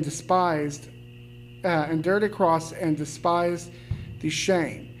and despised the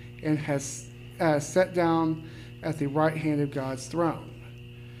shame, and has sat down at the right hand of God's throne."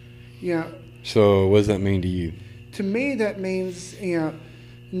 So, what does that mean to you? To me, that means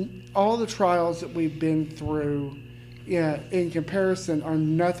all the trials that we've been through, in comparison, are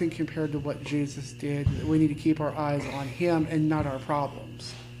nothing compared to what Jesus did. We need to keep our eyes on him and not our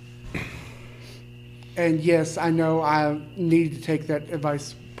problems. And yes, I know I need to take that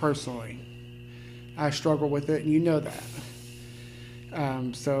advice personally. I struggle with it, and you know that.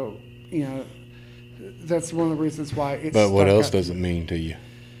 So, that's one of the reasons why it's. But what stuck else up. does it mean to you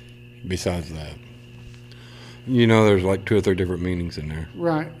besides that? There's like 2 or 3 different meanings in there.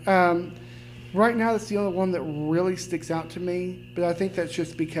 Right. Right now, that's the only one that really sticks out to me. But I think that's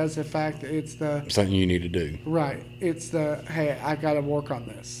just because of the fact that it's the Something you need to do. right. It's the hey, I got to work on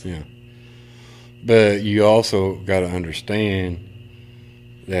this. Yeah. But you also got to understand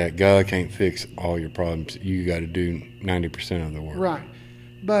that God can't fix all your problems. You got to do 90% of the work. Right.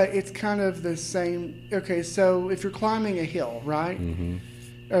 But it's kind of the same. Okay, so if you're climbing a hill, right,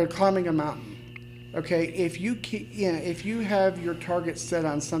 or climbing a mountain. Okay, if you have your target set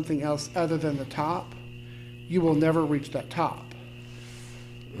on something else other than the top, you will never reach that top.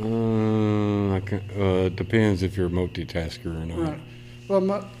 It depends if you're a multitasker or not. Right.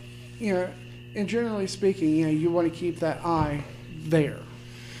 Well, and generally speaking, you want to keep that eye there.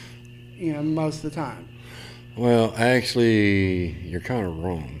 Most of the time. Well, actually, you're kind of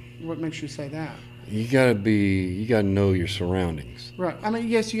wrong. What makes you say that? You gotta know your surroundings. Right. I mean,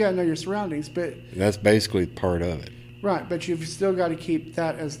 yes, you got to know your surroundings, but That's basically part of it. right. But you've still got to keep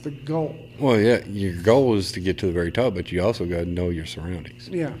that as the goal. Well, yeah, your goal is to get to the very top, but you also got to know your surroundings.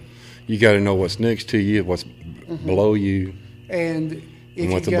 Yeah. You got to know what's next to you, what's below you, And if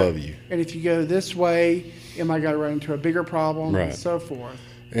and what's you go, above you. And if you go this way, am I going to run into a bigger problem, and Right. so forth.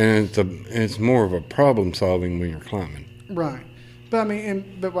 And it's more of a problem solving when you're climbing. Right. But I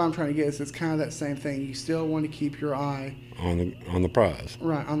mean, but what I'm trying to get is it's kind of that same thing. You still want to keep your eye On the prize.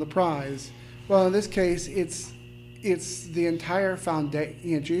 right on the prize. Well, in this case, it's the entire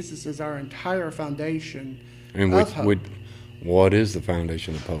foundation. Jesus is our entire foundation And of hope. what is the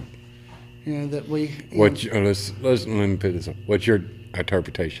foundation of hope? That we Let me put this up. What's your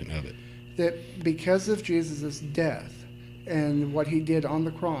interpretation of it? that because of Jesus' death and what he did on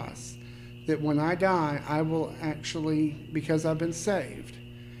the cross, that when I die, I will actually, because I've been saved,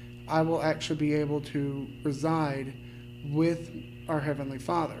 I will actually be able to reside with our Heavenly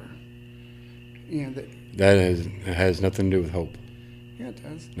Father. And That has nothing to do with hope. yeah, it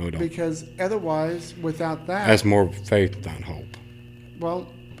does. No, it don't. Because otherwise, without that, That's more faith than hope. well,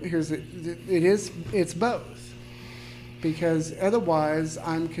 it's both. Because otherwise,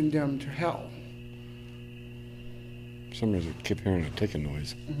 I'm condemned to hell. For some reason, I keep hearing a ticking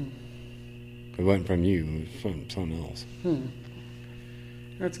noise. Mm-hmm. It wasn't from you. It was from something else.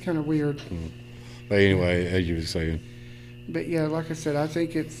 That's kind of weird. But anyway, as you were saying, But yeah, like I said, I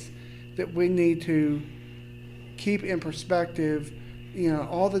think it's that we need to keep in perspective,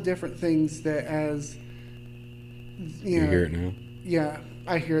 all the different things that as you hear it now. Yeah,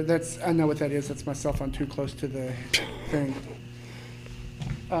 I hear it. I know what that is. That's my cell phone too close to the thing.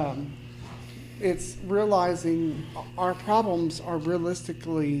 It's realizing our problems are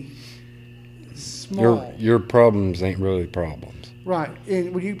realistically small. Your problems ain't really problems. Right,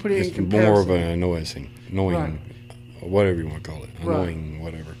 and when you put it It's in comparison, more of an annoying, Right. whatever you want to call it, Right. annoying,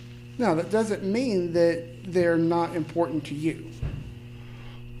 whatever. No, that doesn't mean that they're not important to you.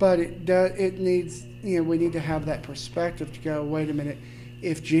 But it needs, we need to have that perspective to go, wait a minute,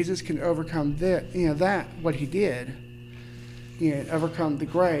 if Jesus can overcome that, what he did, overcome the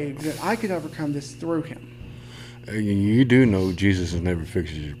grave, then I can overcome this through him. You do know Jesus never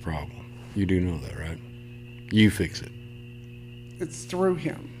fixes your problem. You do know that, right? You fix it. It's through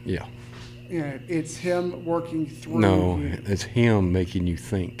him. Yeah. It's him working through No, you. it's him making you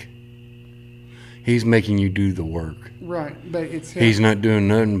think. He's making you do the work. Right, but it's him. He's not doing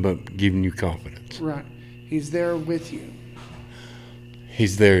nothing but giving you confidence. Right. He's there with you.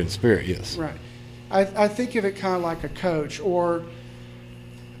 He's there in spirit, yes. Right. I think of it kind of like a coach, or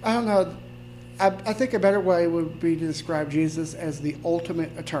I don't know. I think a better way would be to describe Jesus as the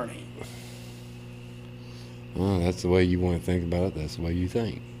ultimate attorney. Oh, that's the way you want to think about it. That's the way you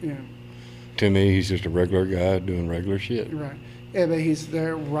think. Yeah. To me, he's just a regular guy doing regular shit. Right. Yeah, but he's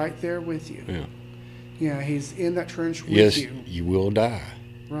there, right there with you. Yeah. Yeah, he's in that trench with Yes, you. you will die,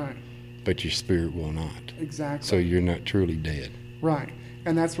 Right. but your spirit will not. Exactly. So you're not truly dead. Right.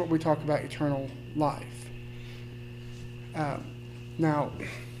 And that's what we talk about, eternal life. Now,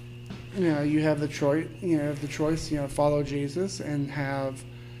 you have the choice. Follow Jesus and have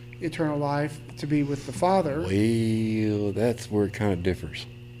eternal life to be with the Father. Well, that's where it kind of differs.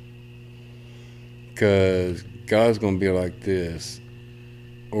 Because God's going to be like this,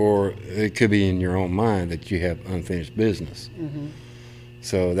 or it could be in your own mind that you have unfinished business. Mm-hmm.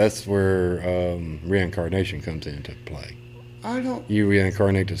 So that's where reincarnation comes into play. You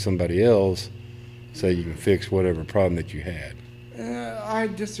reincarnate to somebody else so you can fix whatever problem that you had. I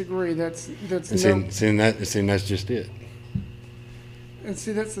disagree. That's And that's just it. And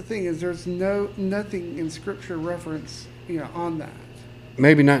see, that's the thing, is there's nothing in Scripture reference, on that.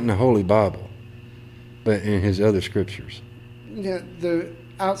 Maybe not in the Holy Bible, but in his other scriptures. Yeah,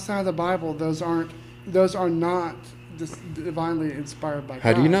 outside of the Bible, those are not divinely inspired by God.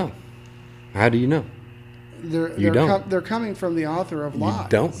 How do you know? How do you know? They're coming from the author of lies. You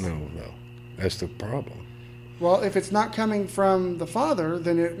don't know, though. That's the problem. Well, if it's not coming from the Father,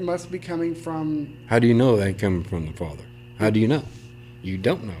 then it must be coming from... How do you know it ain't coming from the Father? How do you know? You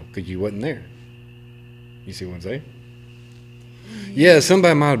don't know because you wasn't there. You see what I'm saying? Yeah,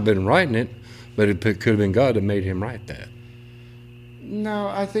 somebody might have been writing it, but it could have been God that made him write that. No,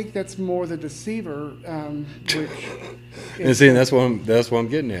 I think that's more the deceiver, which... And see, that's what I'm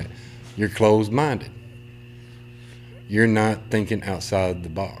getting at. You're closed-minded. You're not thinking outside the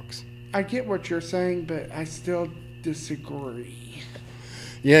box. I get what you're saying, but I still disagree.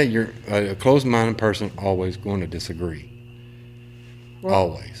 Yeah, you're a closed-minded person always going to disagree. Well,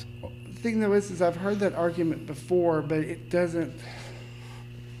 always. The thing though is I've heard that argument before, but it doesn't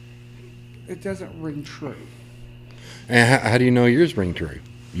ring true. And how do you know yours ring true?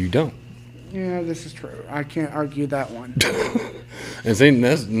 You don't. Yeah, this is true. I can't argue that one. And see,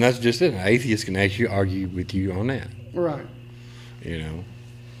 that's just it. An atheist can actually argue with you on that. Right.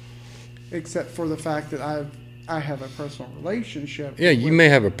 Except for the fact that I have a personal relationship. Yeah, you may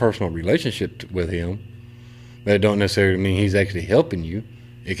have a personal relationship with him, but it don't necessarily mean he's actually helping you.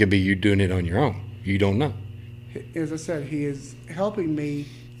 It could be you doing it on your own. You don't know. As I said, he is helping me.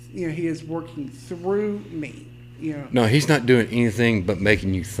 He is working through me. No, he's not doing anything but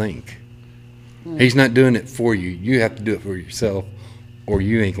making you think. He's not doing it for you. You have to do it for yourself, or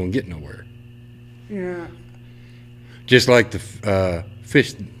you ain't gonna get nowhere. Yeah. Just like the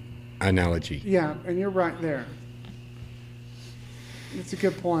fish analogy. Yeah, and you're right there. It's a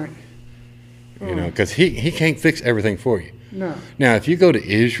good point. You know, because he can't fix everything for you. No. Now, if you go to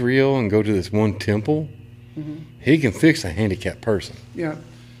Israel and go to this one temple, he can fix a handicapped person. Yeah.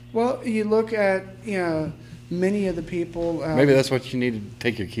 Well, you look at, many of the people. Maybe that's what you need to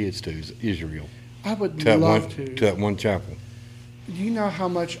take your kids to, is Israel. I would To that love one, to. to that one chapel. Do you know how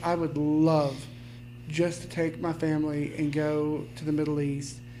much I would love just to take my family and go to the Middle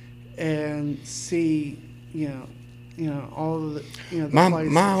East and see, all of the, the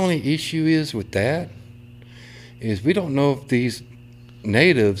places. My only issue is with that is we don't know if these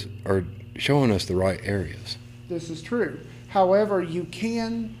natives are showing us the right areas. This is true. However, you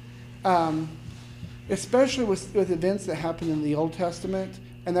can, especially with events that happen in the Old Testament,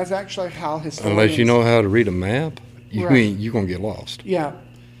 and that's actually how historians. Unless you know how to read a map, you're going to get lost. Yeah,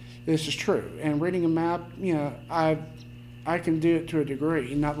 this is true. And reading a map, I can do it to a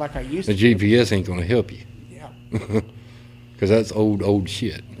degree, not like I used The to. GPS ain't going to help you. Yeah. Because that's old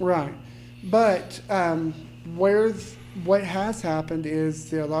shit. Right. But what has happened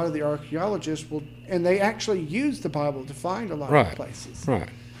is a lot of the archaeologists and they actually use the Bible to find a lot of places. Right.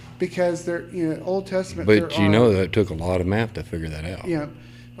 Because they're, Old Testament. But that took a lot of math to figure that out. Yeah.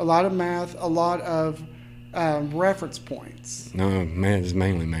 A lot of math, a lot of reference points. No, math is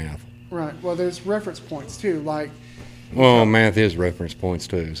mainly math. Right. Well, there's reference points too, like. Well, math is reference points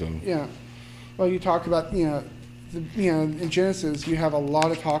too. So. Yeah. Well, you talk about in Genesis you have a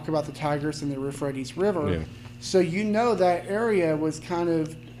lot of talk about the Tigris and the Euphrates River. Yeah. So that area was kind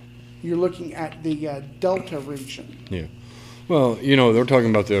of, you're looking at the Delta region. Yeah. Well, they're talking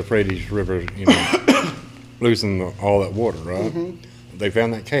about the Euphrates River, losing all that water, right? Mm-hmm. They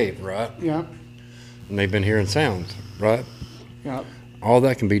found that cave, right? Yeah. And they've been hearing sounds, right? Yeah. All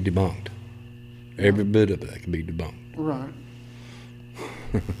that can be debunked. Every bit of that can be debunked. Right.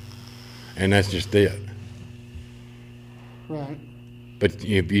 And that's just it. Right. But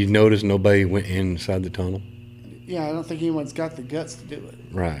if you notice, nobody went inside the tunnel. Yeah, I don't think anyone's got the guts to do it.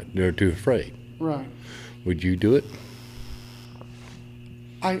 Right. They're too afraid. Right. Would you do it?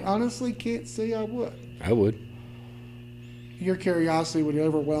 I honestly can't say I would. I would. Your curiosity would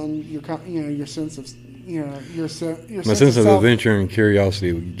overwhelm your sense of, your My sense of adventure and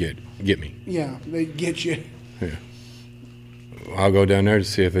curiosity would get me. Yeah, they get you. Yeah. I'll go down there to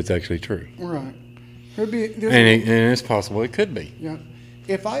see if it's actually true. Right. And it's possible it could be. Yeah.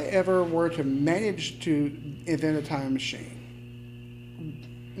 If I ever were to manage to invent a time machine,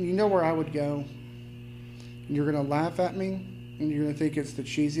 you know where I would go? You're going to laugh at me, and you're going to think it's the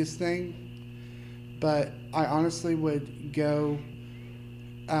cheesiest thing, but I honestly would go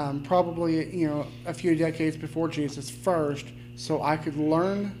probably, a few decades before Jesus first, so I could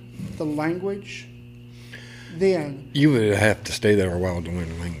learn the language. Then you would have to stay there a while to learn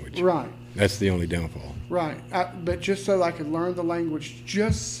the language. Right. That's the only downfall. Right. But just so I could learn the language,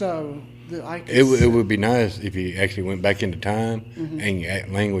 just so that I could. It would be nice if you actually went back into time and your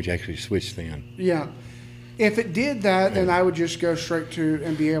language actually switched then. Yeah. If it did that, then I would just go straight to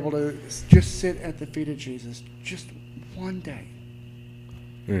and be able to just sit at the feet of Jesus just one day.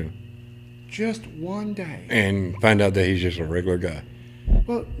 Yeah. Just one day. And find out that he's just a regular guy.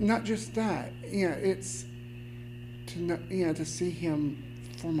 Well, not just that. It's to see him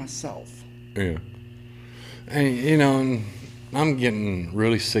for myself. Yeah. And, I'm getting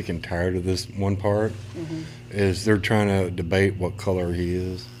really sick and tired of this one part, is they're trying to debate what color he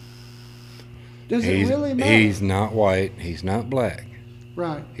is. Does it really matter? He's not white. He's not black.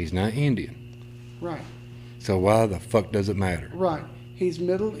 Right. He's not Indian. Right. So why the fuck does it matter? Right. He's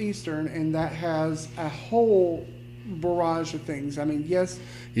Middle Eastern, and that has a whole barrage of things. I mean, yes.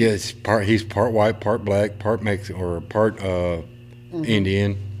 Yes, he's part white, part black, part Mexican, or part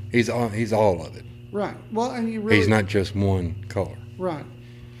Indian. He's all of it. Right. Well, and you really. He's not just one color. Right.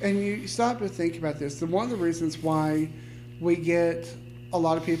 And you stop to think about this. And one of the reasons why we get a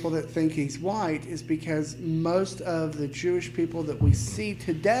lot of people that think he's white is because most of the Jewish people that we see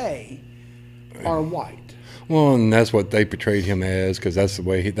today are white. Well, and that's what they portrayed him as, because that's the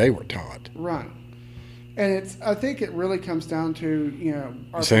way they were taught. Right. And I think it really comes down to,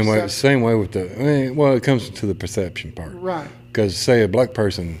 our same way with it comes to the perception part. Right. Because say a black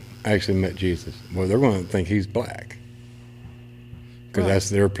person actually met Jesus, well, they're going to think he's black. Because that's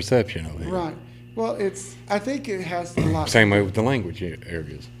their perception of him. Right. Well, I think it has a lot. Same way with the language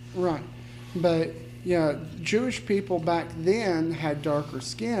areas. Right. But, Jewish people back then had darker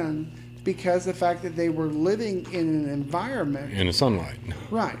skin because of the fact that they were living in an environment. In the sunlight.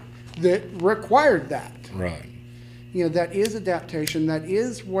 Right. That required that. Right. That is adaptation. That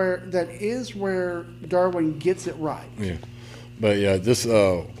is where Darwin gets it right. Yeah. But yeah, this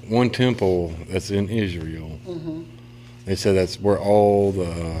one temple that's in Israel, they said that's where all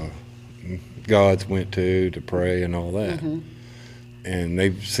the gods went to pray and all that. Mm-hmm. And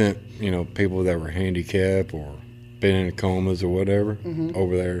they've sent, people that were handicapped or been in comas or whatever Mm-hmm.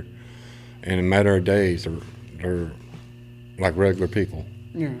 over there. And in a matter of days, they're like regular people.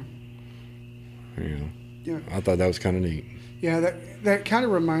 Yeah. Yeah. I thought that was kind of neat. Yeah, that kind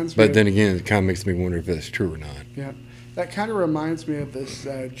of reminds me. But then again, it kind of makes me wonder if that's true or not. Yeah, that kind of reminds me of this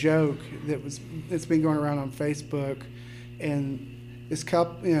joke that's been going around on Facebook, and this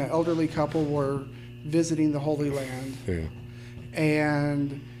elderly couple were visiting the Holy Land, Yeah.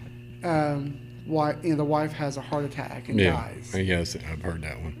 and the wife has a heart attack and dies. Yes, I've heard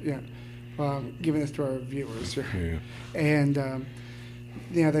that one. Yeah, well, I'm giving this to our viewers. Yeah. And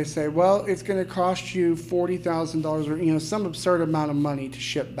they say, well, it's going to cost you $40,000 or some absurd amount of money to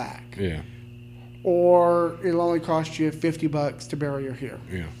ship back. Yeah. Or it'll only cost you $50 to bury her here.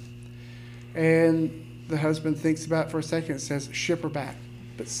 Yeah. And the husband thinks about it for a second and says, ship her back.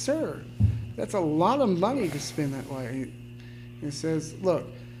 But sir, that's a lot of money to spend that way. He says, look,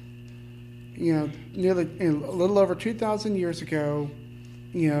 nearly a little over 2,000 years ago,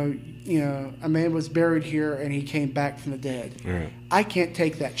 a man was buried here and he came back from the dead. Right. I can't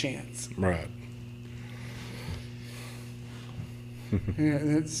take that chance. Right.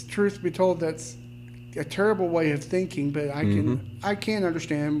 And it's truth be told, that's a terrible way of thinking, but I can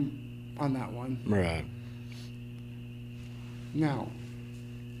understand on that one. Right. Now,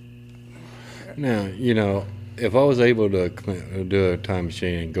 if I was able to do a time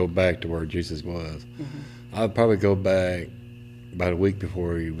machine and go back to where Jesus was, I'd probably go back about a week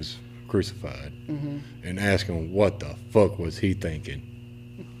before he was crucified and ask him what the fuck was he thinking.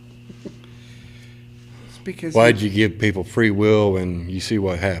 it's because Why'd you give people free will when you see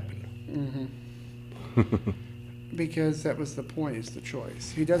what happened? because that was the point, is the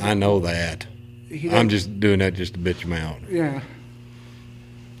choice. He doesn't. I know that. I'm just doing that just to bitch him out. Yeah.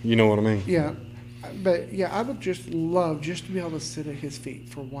 You know what I mean? Yeah. But yeah, I would just love just to be able to sit at his feet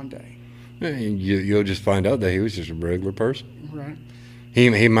for one day. And you'll just find out that he was just a regular person. Right.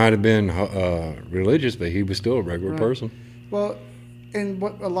 He might have been religious, but he was still a regular Right. person. Well, and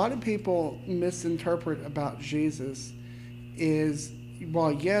what a lot of people misinterpret about Jesus is,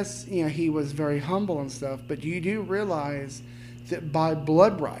 well, yes, he was very humble and stuff, but you do realize that by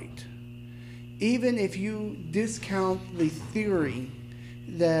blood right, even if you discount the theory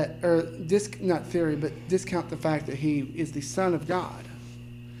discount the fact that he is the Son of God,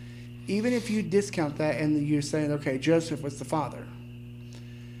 even if you discount that and you're saying, okay, Joseph was the father,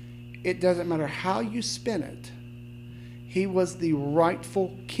 it doesn't matter how you spin it, he was the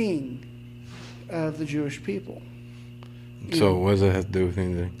rightful king of the Jewish people. So what does that have to do with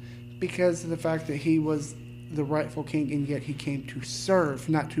anything? Because of the fact that he was the rightful king, and yet he came to serve,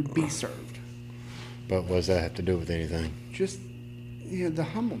 not to be served. But what does that have to do with anything? Just the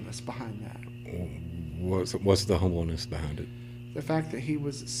humbleness behind that. What's the humbleness behind it? The fact that he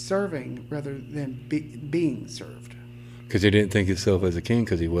was serving rather than being served. Because he didn't think himself as a king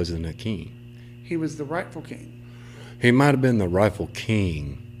because he wasn't a king. He was the rightful king. He might have been the rightful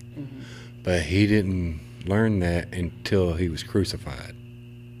king, but he didn't learn that until he was crucified.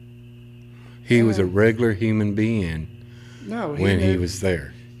 He was a regular human being when he was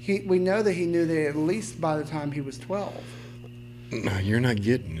there. We know that he knew that at least by the time he was 12. No, you're not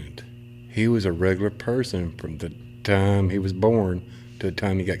getting it. He was a regular person from the time he was born to the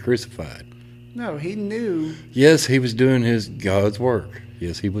time he got crucified. No, he knew. Yes, he was doing his God's work.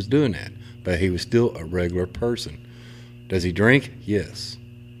 Yes, he was doing that. But he was still a regular person. Does he drink? Yes.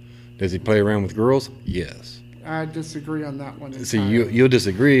 Does he play around with girls? Yes. I disagree on that one. See, you'll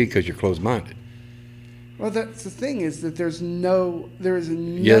disagree because you're closed-minded. Well, that's the thing, is that there is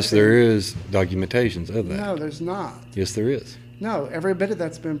nothing. Yes, there is documentations of that. No, there's not. Yes, there is. No, every bit of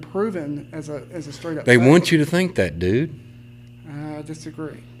that's been proven as a straight up. They fact. want you to think that, dude. I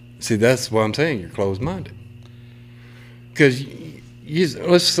disagree. See, that's what I'm saying. You're closed-minded. Because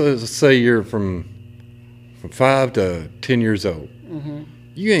let's say you're from 5 to 10 years old. Mm-hmm.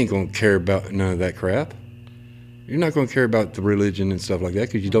 You ain't going to care about none of that crap. You're not going to care about the religion and stuff like that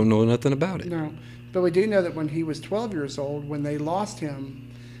because you don't know nothing about it. No, but we do know that when he was 12 years old, when they lost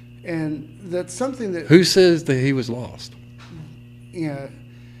him, and that's something that... Who says that he was lost?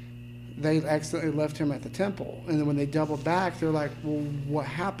 They accidentally left him at the temple. And then when they doubled back, they're like, well, what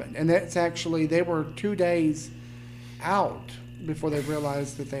happened? And that's actually, they were 2 days out before they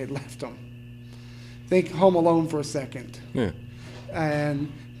realized that they had left him. Think Home Alone for a second. Yeah.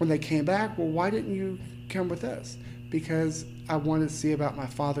 And when they came back, well, why didn't you come with us? Because I wanted to see about my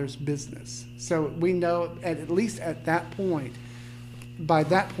father's business. So we know at least at that point, by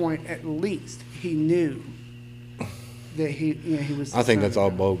that point at least, he knew that he was. I think that's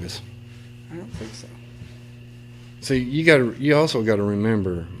all bogus. I don't think so. See, you also got to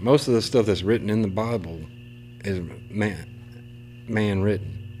remember most of the stuff that's written in the Bible is man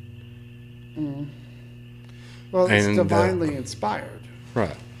written. Well, it's And, divinely inspired.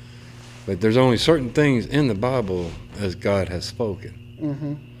 Right. But there's only certain things in the Bible as God has spoken.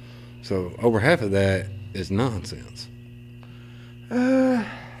 Mm-hmm. So over half of that is nonsense.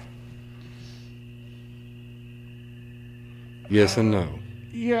 Yes and no.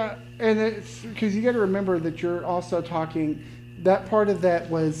 Yeah, and it's because you got to remember that you're also talking. That part of that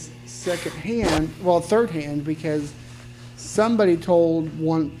was second hand, well, third hand, because somebody told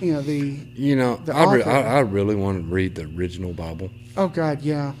one, the author. I really want to read the original Bible. Oh God,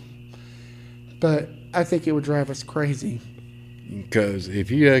 yeah. But I think it would drive us crazy. Because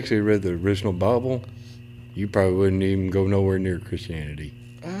if you actually read the original Bible, you probably wouldn't even go nowhere near Christianity.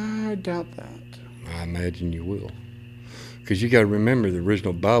 I doubt that. I imagine you will. Because you got to remember the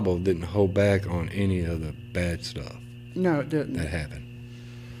original Bible didn't hold back on any of the bad stuff. No, it didn't. That happened.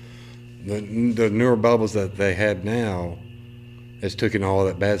 The newer Bibles that they have now has taken all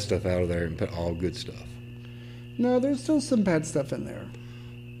that bad stuff out of there and put all good stuff. No, there's still some bad stuff in there.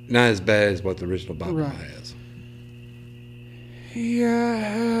 Not as bad as what the original Bible Right. has.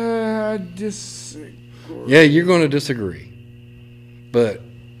 Yeah, I disagree. Yeah, you're going to disagree. But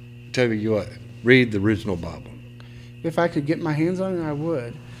tell you what, read the original Bible. If I could get my hands on it, I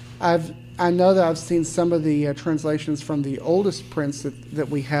would. I know that I've seen some of the translations from the oldest prints that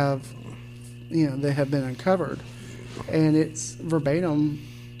we have, that have been uncovered, and it's verbatim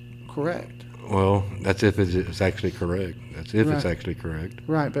correct. Well, that's if it's actually correct. That's if it's Right. actually correct.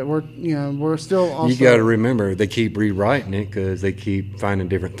 Right, but we're still also You got to remember, they keep rewriting it because they keep finding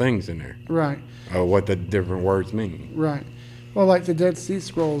different things in there. right, What the different words mean. right. Well, like the Dead Sea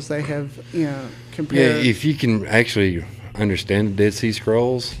Scrolls, they have Yeah, compared. if you can actually understand the Dead Sea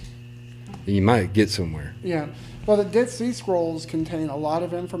Scrolls, then you might get somewhere. Yeah. Well, the Dead Sea Scrolls contain a lot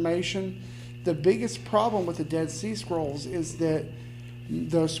of information. The biggest problem with the Dead Sea Scrolls is that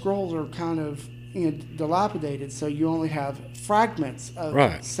those scrolls are kind of dilapidated, so you only have fragments of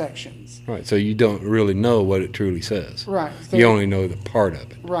Right. sections. Right, so you don't really know what it truly says. Right. So You only know the part of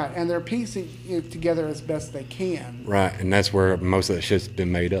it. right, and they're piecing it together as best they can. Right, and that's where most of that shit's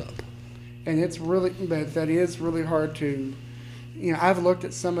been made up. And it's really, but that is really hard to, I've looked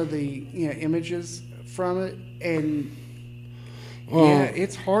at some of the images from it, and Well,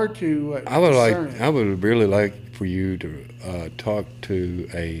 it's hard to I would discern it. I would really like for you to talk to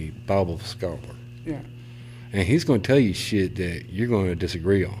a Bible scholar, Yeah. and he's going to tell you shit that you're going to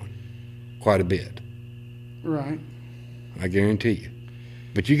disagree on, quite a bit. Right. I guarantee you.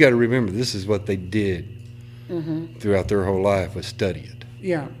 But you got to remember, this is what they did throughout their whole life, was study it.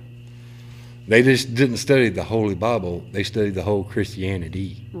 Yeah. They just didn't study the Holy Bible; they studied the whole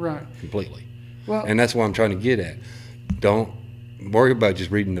Christianity Right. completely. Well, And that's what I'm trying to get at. Don't worry about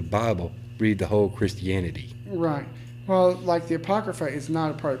just reading the Bible. Read the whole Christianity. right. Well, like the Apocrypha is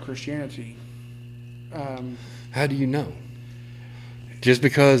not a part of Christianity. How do you know? Just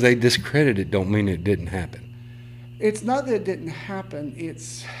because they discredit it don't mean it didn't happen. It's not that it didn't happen.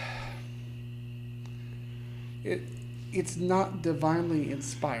 It's not divinely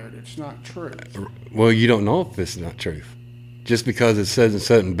inspired. It's not true. Well, you don't know if it's not truth. Just because it says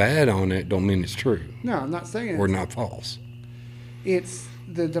something bad on it don't mean it's true No, I'm not saying or it's, not false. it's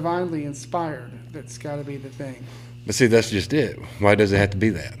the divinely inspired that's got to be the thing. But see, that's just it. Why does it have to be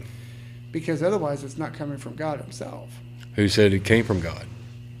that? Because otherwise it's not coming from God himself. Who said it came from God?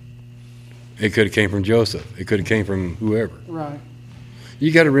 It could have came from Joseph. It could have came from whoever. Right.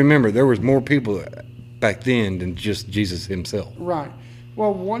 You got to remember, there was more people back then than just Jesus himself. Right.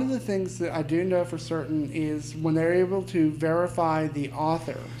 Well, one of the things that I do know for certain is when they're able to verify the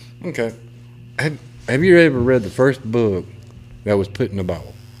author. Okay. Have you ever read the first book that was put in the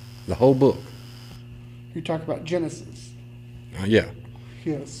Bible? The whole book? You talk about Genesis. Yeah.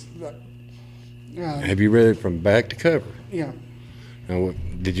 Yes. Have you read it from back to cover? Yeah. Now,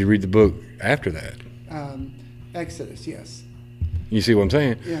 did you read the book after that? Exodus, yes. You see what I'm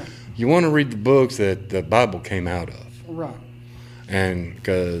saying? Yeah. You want to read the books that the Bible came out of. Right. And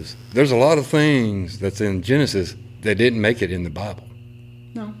because there's a lot of things that's in Genesis that didn't make it in the Bible.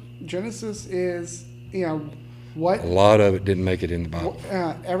 No. Genesis is, what A lot of it didn't make it in the Bible.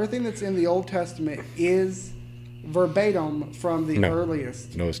 everything that's in the Old Testament is verbatim from the No.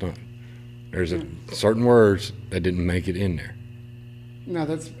 earliest. No, it's not. There's certain words that didn't make it in there. No,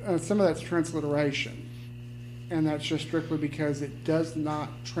 that's some of that's transliteration, and that's just strictly because it does not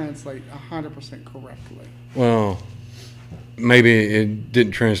translate 100% correctly. Well, maybe it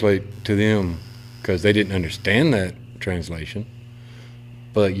didn't translate to them because they didn't understand that translation.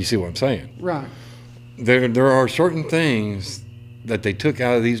 But you see what I'm saying? Right. There are certain things that they took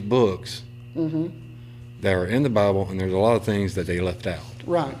out of these books that are in the Bible, and there's a lot of things that they left out.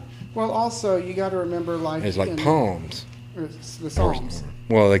 Right. Well, also you got to remember, like It's like poems. The Psalms.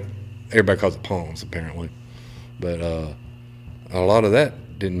 Well, everybody calls it poems apparently, but a lot of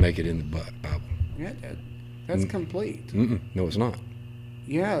that didn't make it in the Bible. Yeah, that's complete. No, it's not.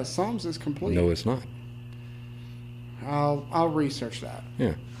 Yeah, Psalms is complete. No, it's not. I'll research that.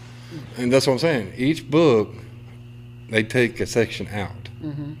 Yeah, and that's what I'm saying. Each book, they take a section out,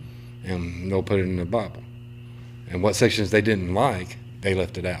 and they'll put it in the Bible. And what sections they didn't like, they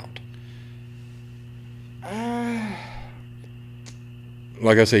left it out.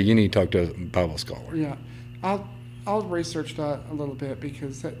 Like I said, you need to talk to a Bible scholar. Yeah, I'll research that a little bit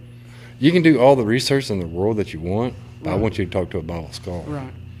because that. You can do all the research in the world that you want, but I Right. want you to talk to a Bible scholar.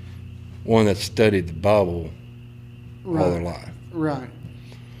 Right. One that's studied the Bible Right. all their life. Right.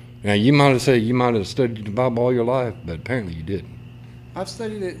 Now, you might have said you might have studied the Bible all your life, but apparently you didn't. I've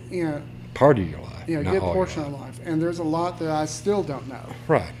studied it, Part of your life, a not good all portion your of life. life, and there's a lot that I still don't know.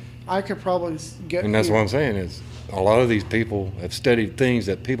 Right. I could probably get. And that's what I'm saying is a lot of these people have studied things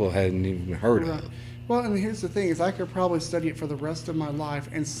that people hadn't even heard Right. of. Well, and here's the thing: is I could probably study it for the rest of my life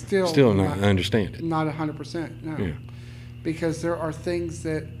and Still not understand it. not 100%. No, Yeah. because there are things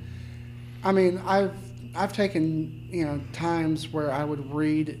that, I mean, I've taken times where I would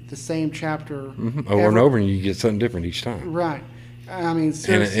read the same chapter Over and over, and you get something different each time. Right. I mean, And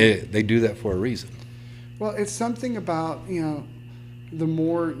seriously. they do that for a reason. Well, it's something about the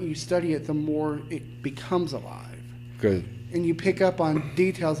more you study it, the more it becomes alive, Because, and you pick up on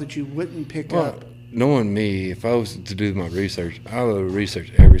details that you wouldn't pick well, up. knowing me, if I was to do my research, I would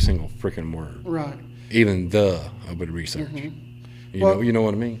research every single freaking word. Right. Even I would research. Well- You know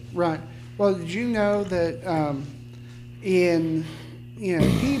what I mean? Right. Well, did you know that in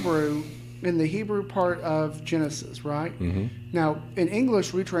Hebrew, in the Hebrew part of Genesis, right? Now, in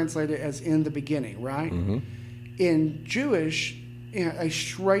English, we translate it as "in the beginning," right? In Jewish, a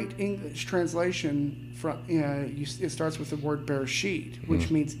straight English translation from it starts with the word "bereshit," which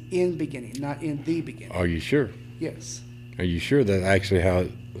means "in beginning," not "in the beginning." Are you sure? Yes. Are you sure that's actually how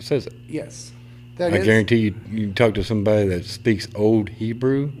it says it? Yes. That I is. guarantee you talk to somebody that speaks Old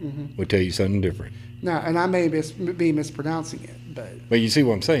Hebrew, will tell you something different. No, and I may be mispronouncing it, but But you see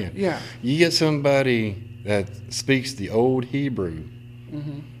what I'm saying? yeah. You get somebody that speaks the Old Hebrew,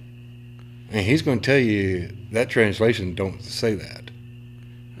 and he's going to tell you that translation don't say that.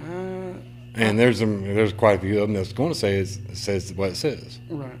 And there's quite a few of them that's going to say it says what it says.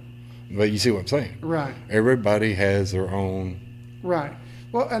 Right. But you see what I'm saying? Right. Everybody has their own. Right.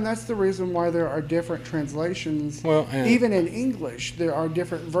 Well, and that's the reason why there are different translations. Well, and- even in English, there are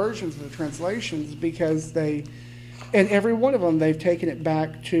different versions of the translations because and every one of them, they've taken it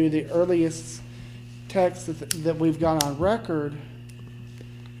back to the earliest text that we've got on record,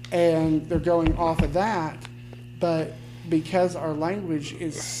 and they're going off of that. But because our language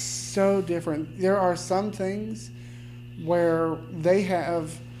is so different, there are some things where they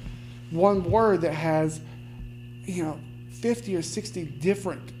have one word that has, 50 or 60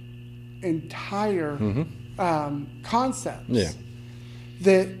 different entire concepts Yeah.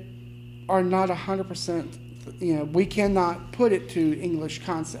 that are not 100%, we cannot put it to English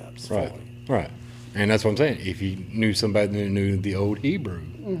concepts Right. fully. Right. And that's what I'm saying. If you knew somebody that knew the Old Hebrew,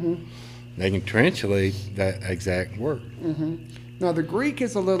 they can translate that exact word. Now, the Greek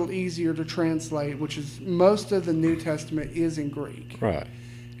is a little easier to translate, which is most of the New Testament is in Greek. Right.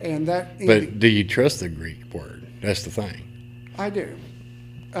 And that, But do you trust the Greek word? That's the thing. I do.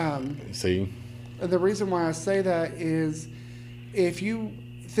 See? The reason why I say that is if you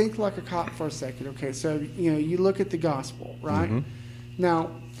think like a cop for a second, okay, so, you look at the gospel, right?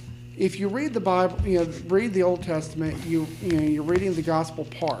 Now, if you read the Bible, read the Old Testament, you're reading the gospel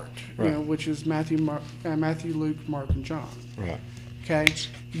part, Right. which is Matthew, Luke, Mark, and John. Right. Okay,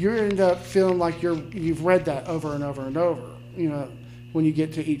 you end up feeling like you've read that over and over and over, when you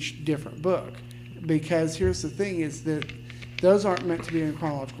get to each different book, because here's the thing: is that those aren't meant to be in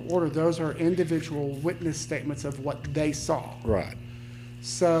chronological order. Those are individual witness statements of what they saw. Right.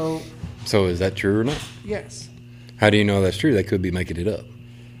 So, So is that true or not? yes, How do you know that's true? They could be making it up.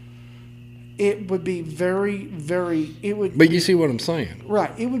 it would be very, very. It would. But you see what I'm saying?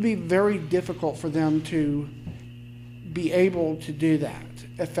 Right. It would be very difficult for them to be able to do that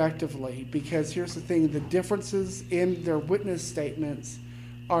effectively because here's the thing: the differences in their witness statements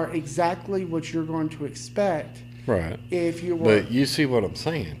are exactly what you're going to expect Right. if you were. But you see what I'm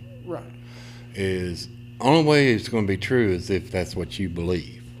saying Right. is only way it's going to be true is if that's what you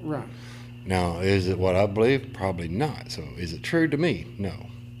believe. Right. Now, is it what I believe? Probably not. So, is it true to me? No.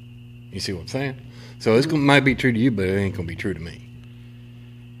 You see what I'm saying? So, might be true to you, but it ain't going to be true to me.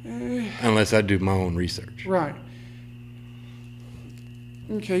 Unless I do my own research. Right.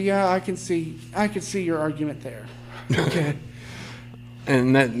 Okay, yeah, I can see your argument there. Okay.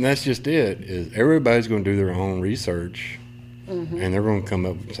 And that's just it. Is everybody's going to do their own research, and they're going to come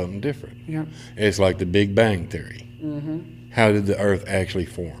up with something different. Yeah. It's like the Big Bang Theory. How did the Earth actually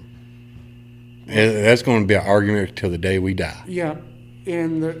form? That's going to be an argument till the day we die. Yeah.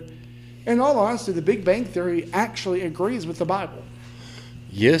 In all honesty, the Big Bang Theory actually agrees with the Bible.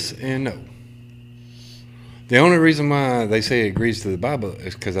 Yes and no. The only reason why they say it agrees to the Bible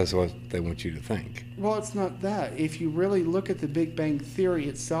is because that's what they want you to think. Well, it's not that. If you really look at the Big Bang Theory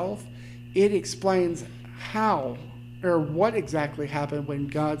itself, it explains how or what exactly happened when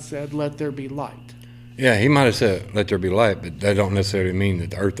God said, "Let there be light." Yeah, he might have said, "Let there be light," but that don't necessarily mean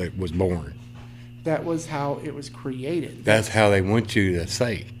that the earth was born. That was how it was created. That's how they want you to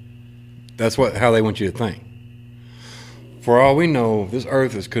say. That's how they want you to think. For all we know, this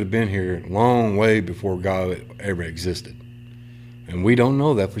earth could have been here a long way before God ever existed. And we don't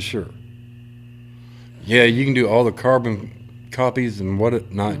know that for sure. Yeah, you can do all the carbon copies and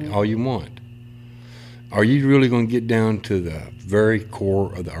whatnot all you want. Are you really going to get down to the very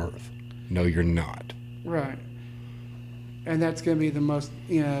core of the earth? No, you're not. Right. And that's going to be the most,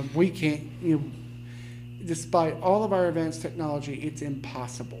 we can't, despite all of our advanced technology, it's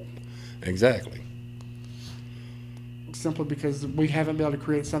impossible. Exactly. Simply because we haven't been able to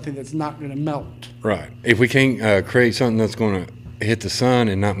create something that's not going to melt. Right. If we can't create something that's going to hit the sun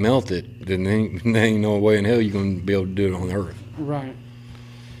and not melt it, then there ain't no way in hell you're going to be able to do it on the earth. Right.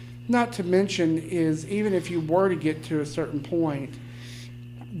 Not to mention is even if you were to get to a certain point,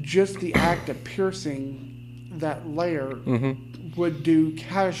 just the act of piercing that layer would do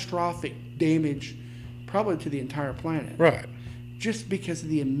catastrophic damage probably to the entire planet. Right. Just because of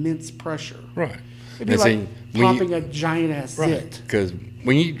the immense pressure. Right. It'd be like popping a giant ass zit. Because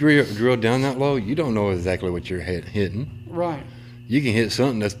when you drill down that low, you don't know exactly what you're hitting. Right. You can hit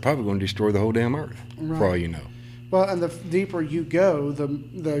something that's probably going to destroy the whole damn earth, for all you know. Well, and the deeper you go,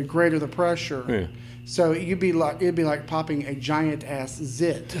 the greater the pressure. Yeah. So it'd be like popping a giant ass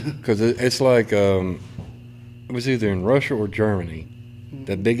zit. Because it's like it was either in Russia or Germany,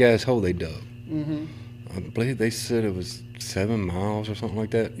 that big ass hole they dug. I believe they said it was 7 miles or something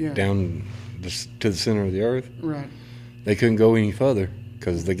like that down to the center of the earth. Right. They couldn't go any further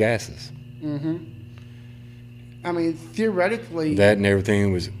because of the gases. I mean, theoretically... That and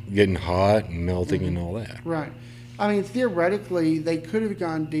everything was getting hot and melting and all that. Right. I mean, theoretically, they could have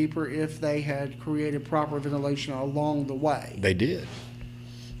gone deeper if they had created proper ventilation along the way. They did.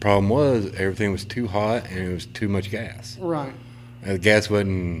 Problem was, everything was too hot and it was too much gas. Right. And the gas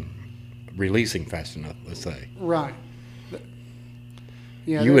wasn't releasing fast enough, let's say. Right.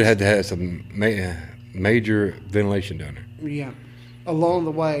 Yeah, you would have to have some major ventilation down there. Yeah. Along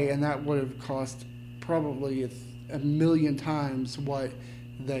the way, and that would have cost probably a million times what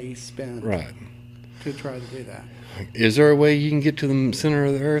they spent to try to do that. Is there a way you can get to the center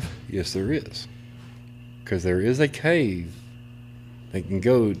of the earth? Yes, there is. Because there is a cave that can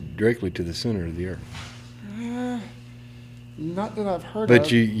go directly to the center of the earth. Not that I've heard of.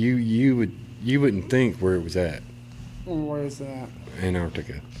 But you wouldn't think where it was at. Where is that?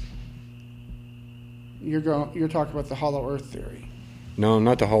 Antarctica. You're talking about the hollow earth theory. No,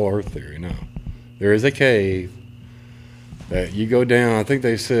 not the hollow earth theory, no. There is a cave that you go down, I think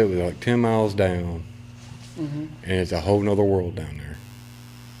they said it was like 10 miles down, and it's a whole nother world down there.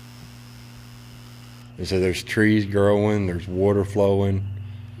 They said there's trees growing, there's water flowing,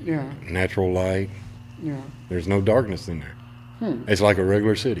 natural light. Yeah. There's no darkness in there. It's like a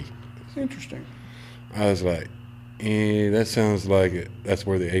regular city. Interesting. I was like, that sounds like that's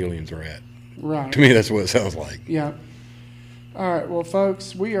where the aliens are at. Right. To me, that's what it sounds like. Yeah. All right, well,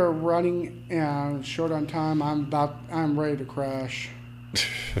 folks, we are running short on time. I'm ready to crash.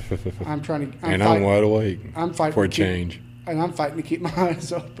 I'm I'm wide awake. I'm fighting for a change. And I'm fighting to keep my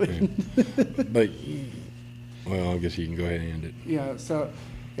eyes open. But, well, I guess you can go ahead and end it. Yeah. So,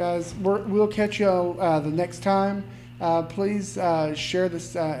 guys, we'll catch you the next time. Please share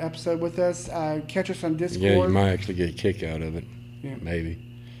this episode with us. Catch us on Discord. Yeah, you might actually get a kick out of it. Yeah. Maybe.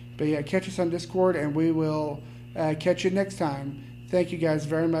 But yeah, catch us on Discord, and we will catch you next time. Thank you guys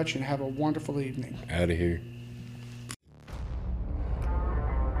very much, and have a wonderful evening. Out of here.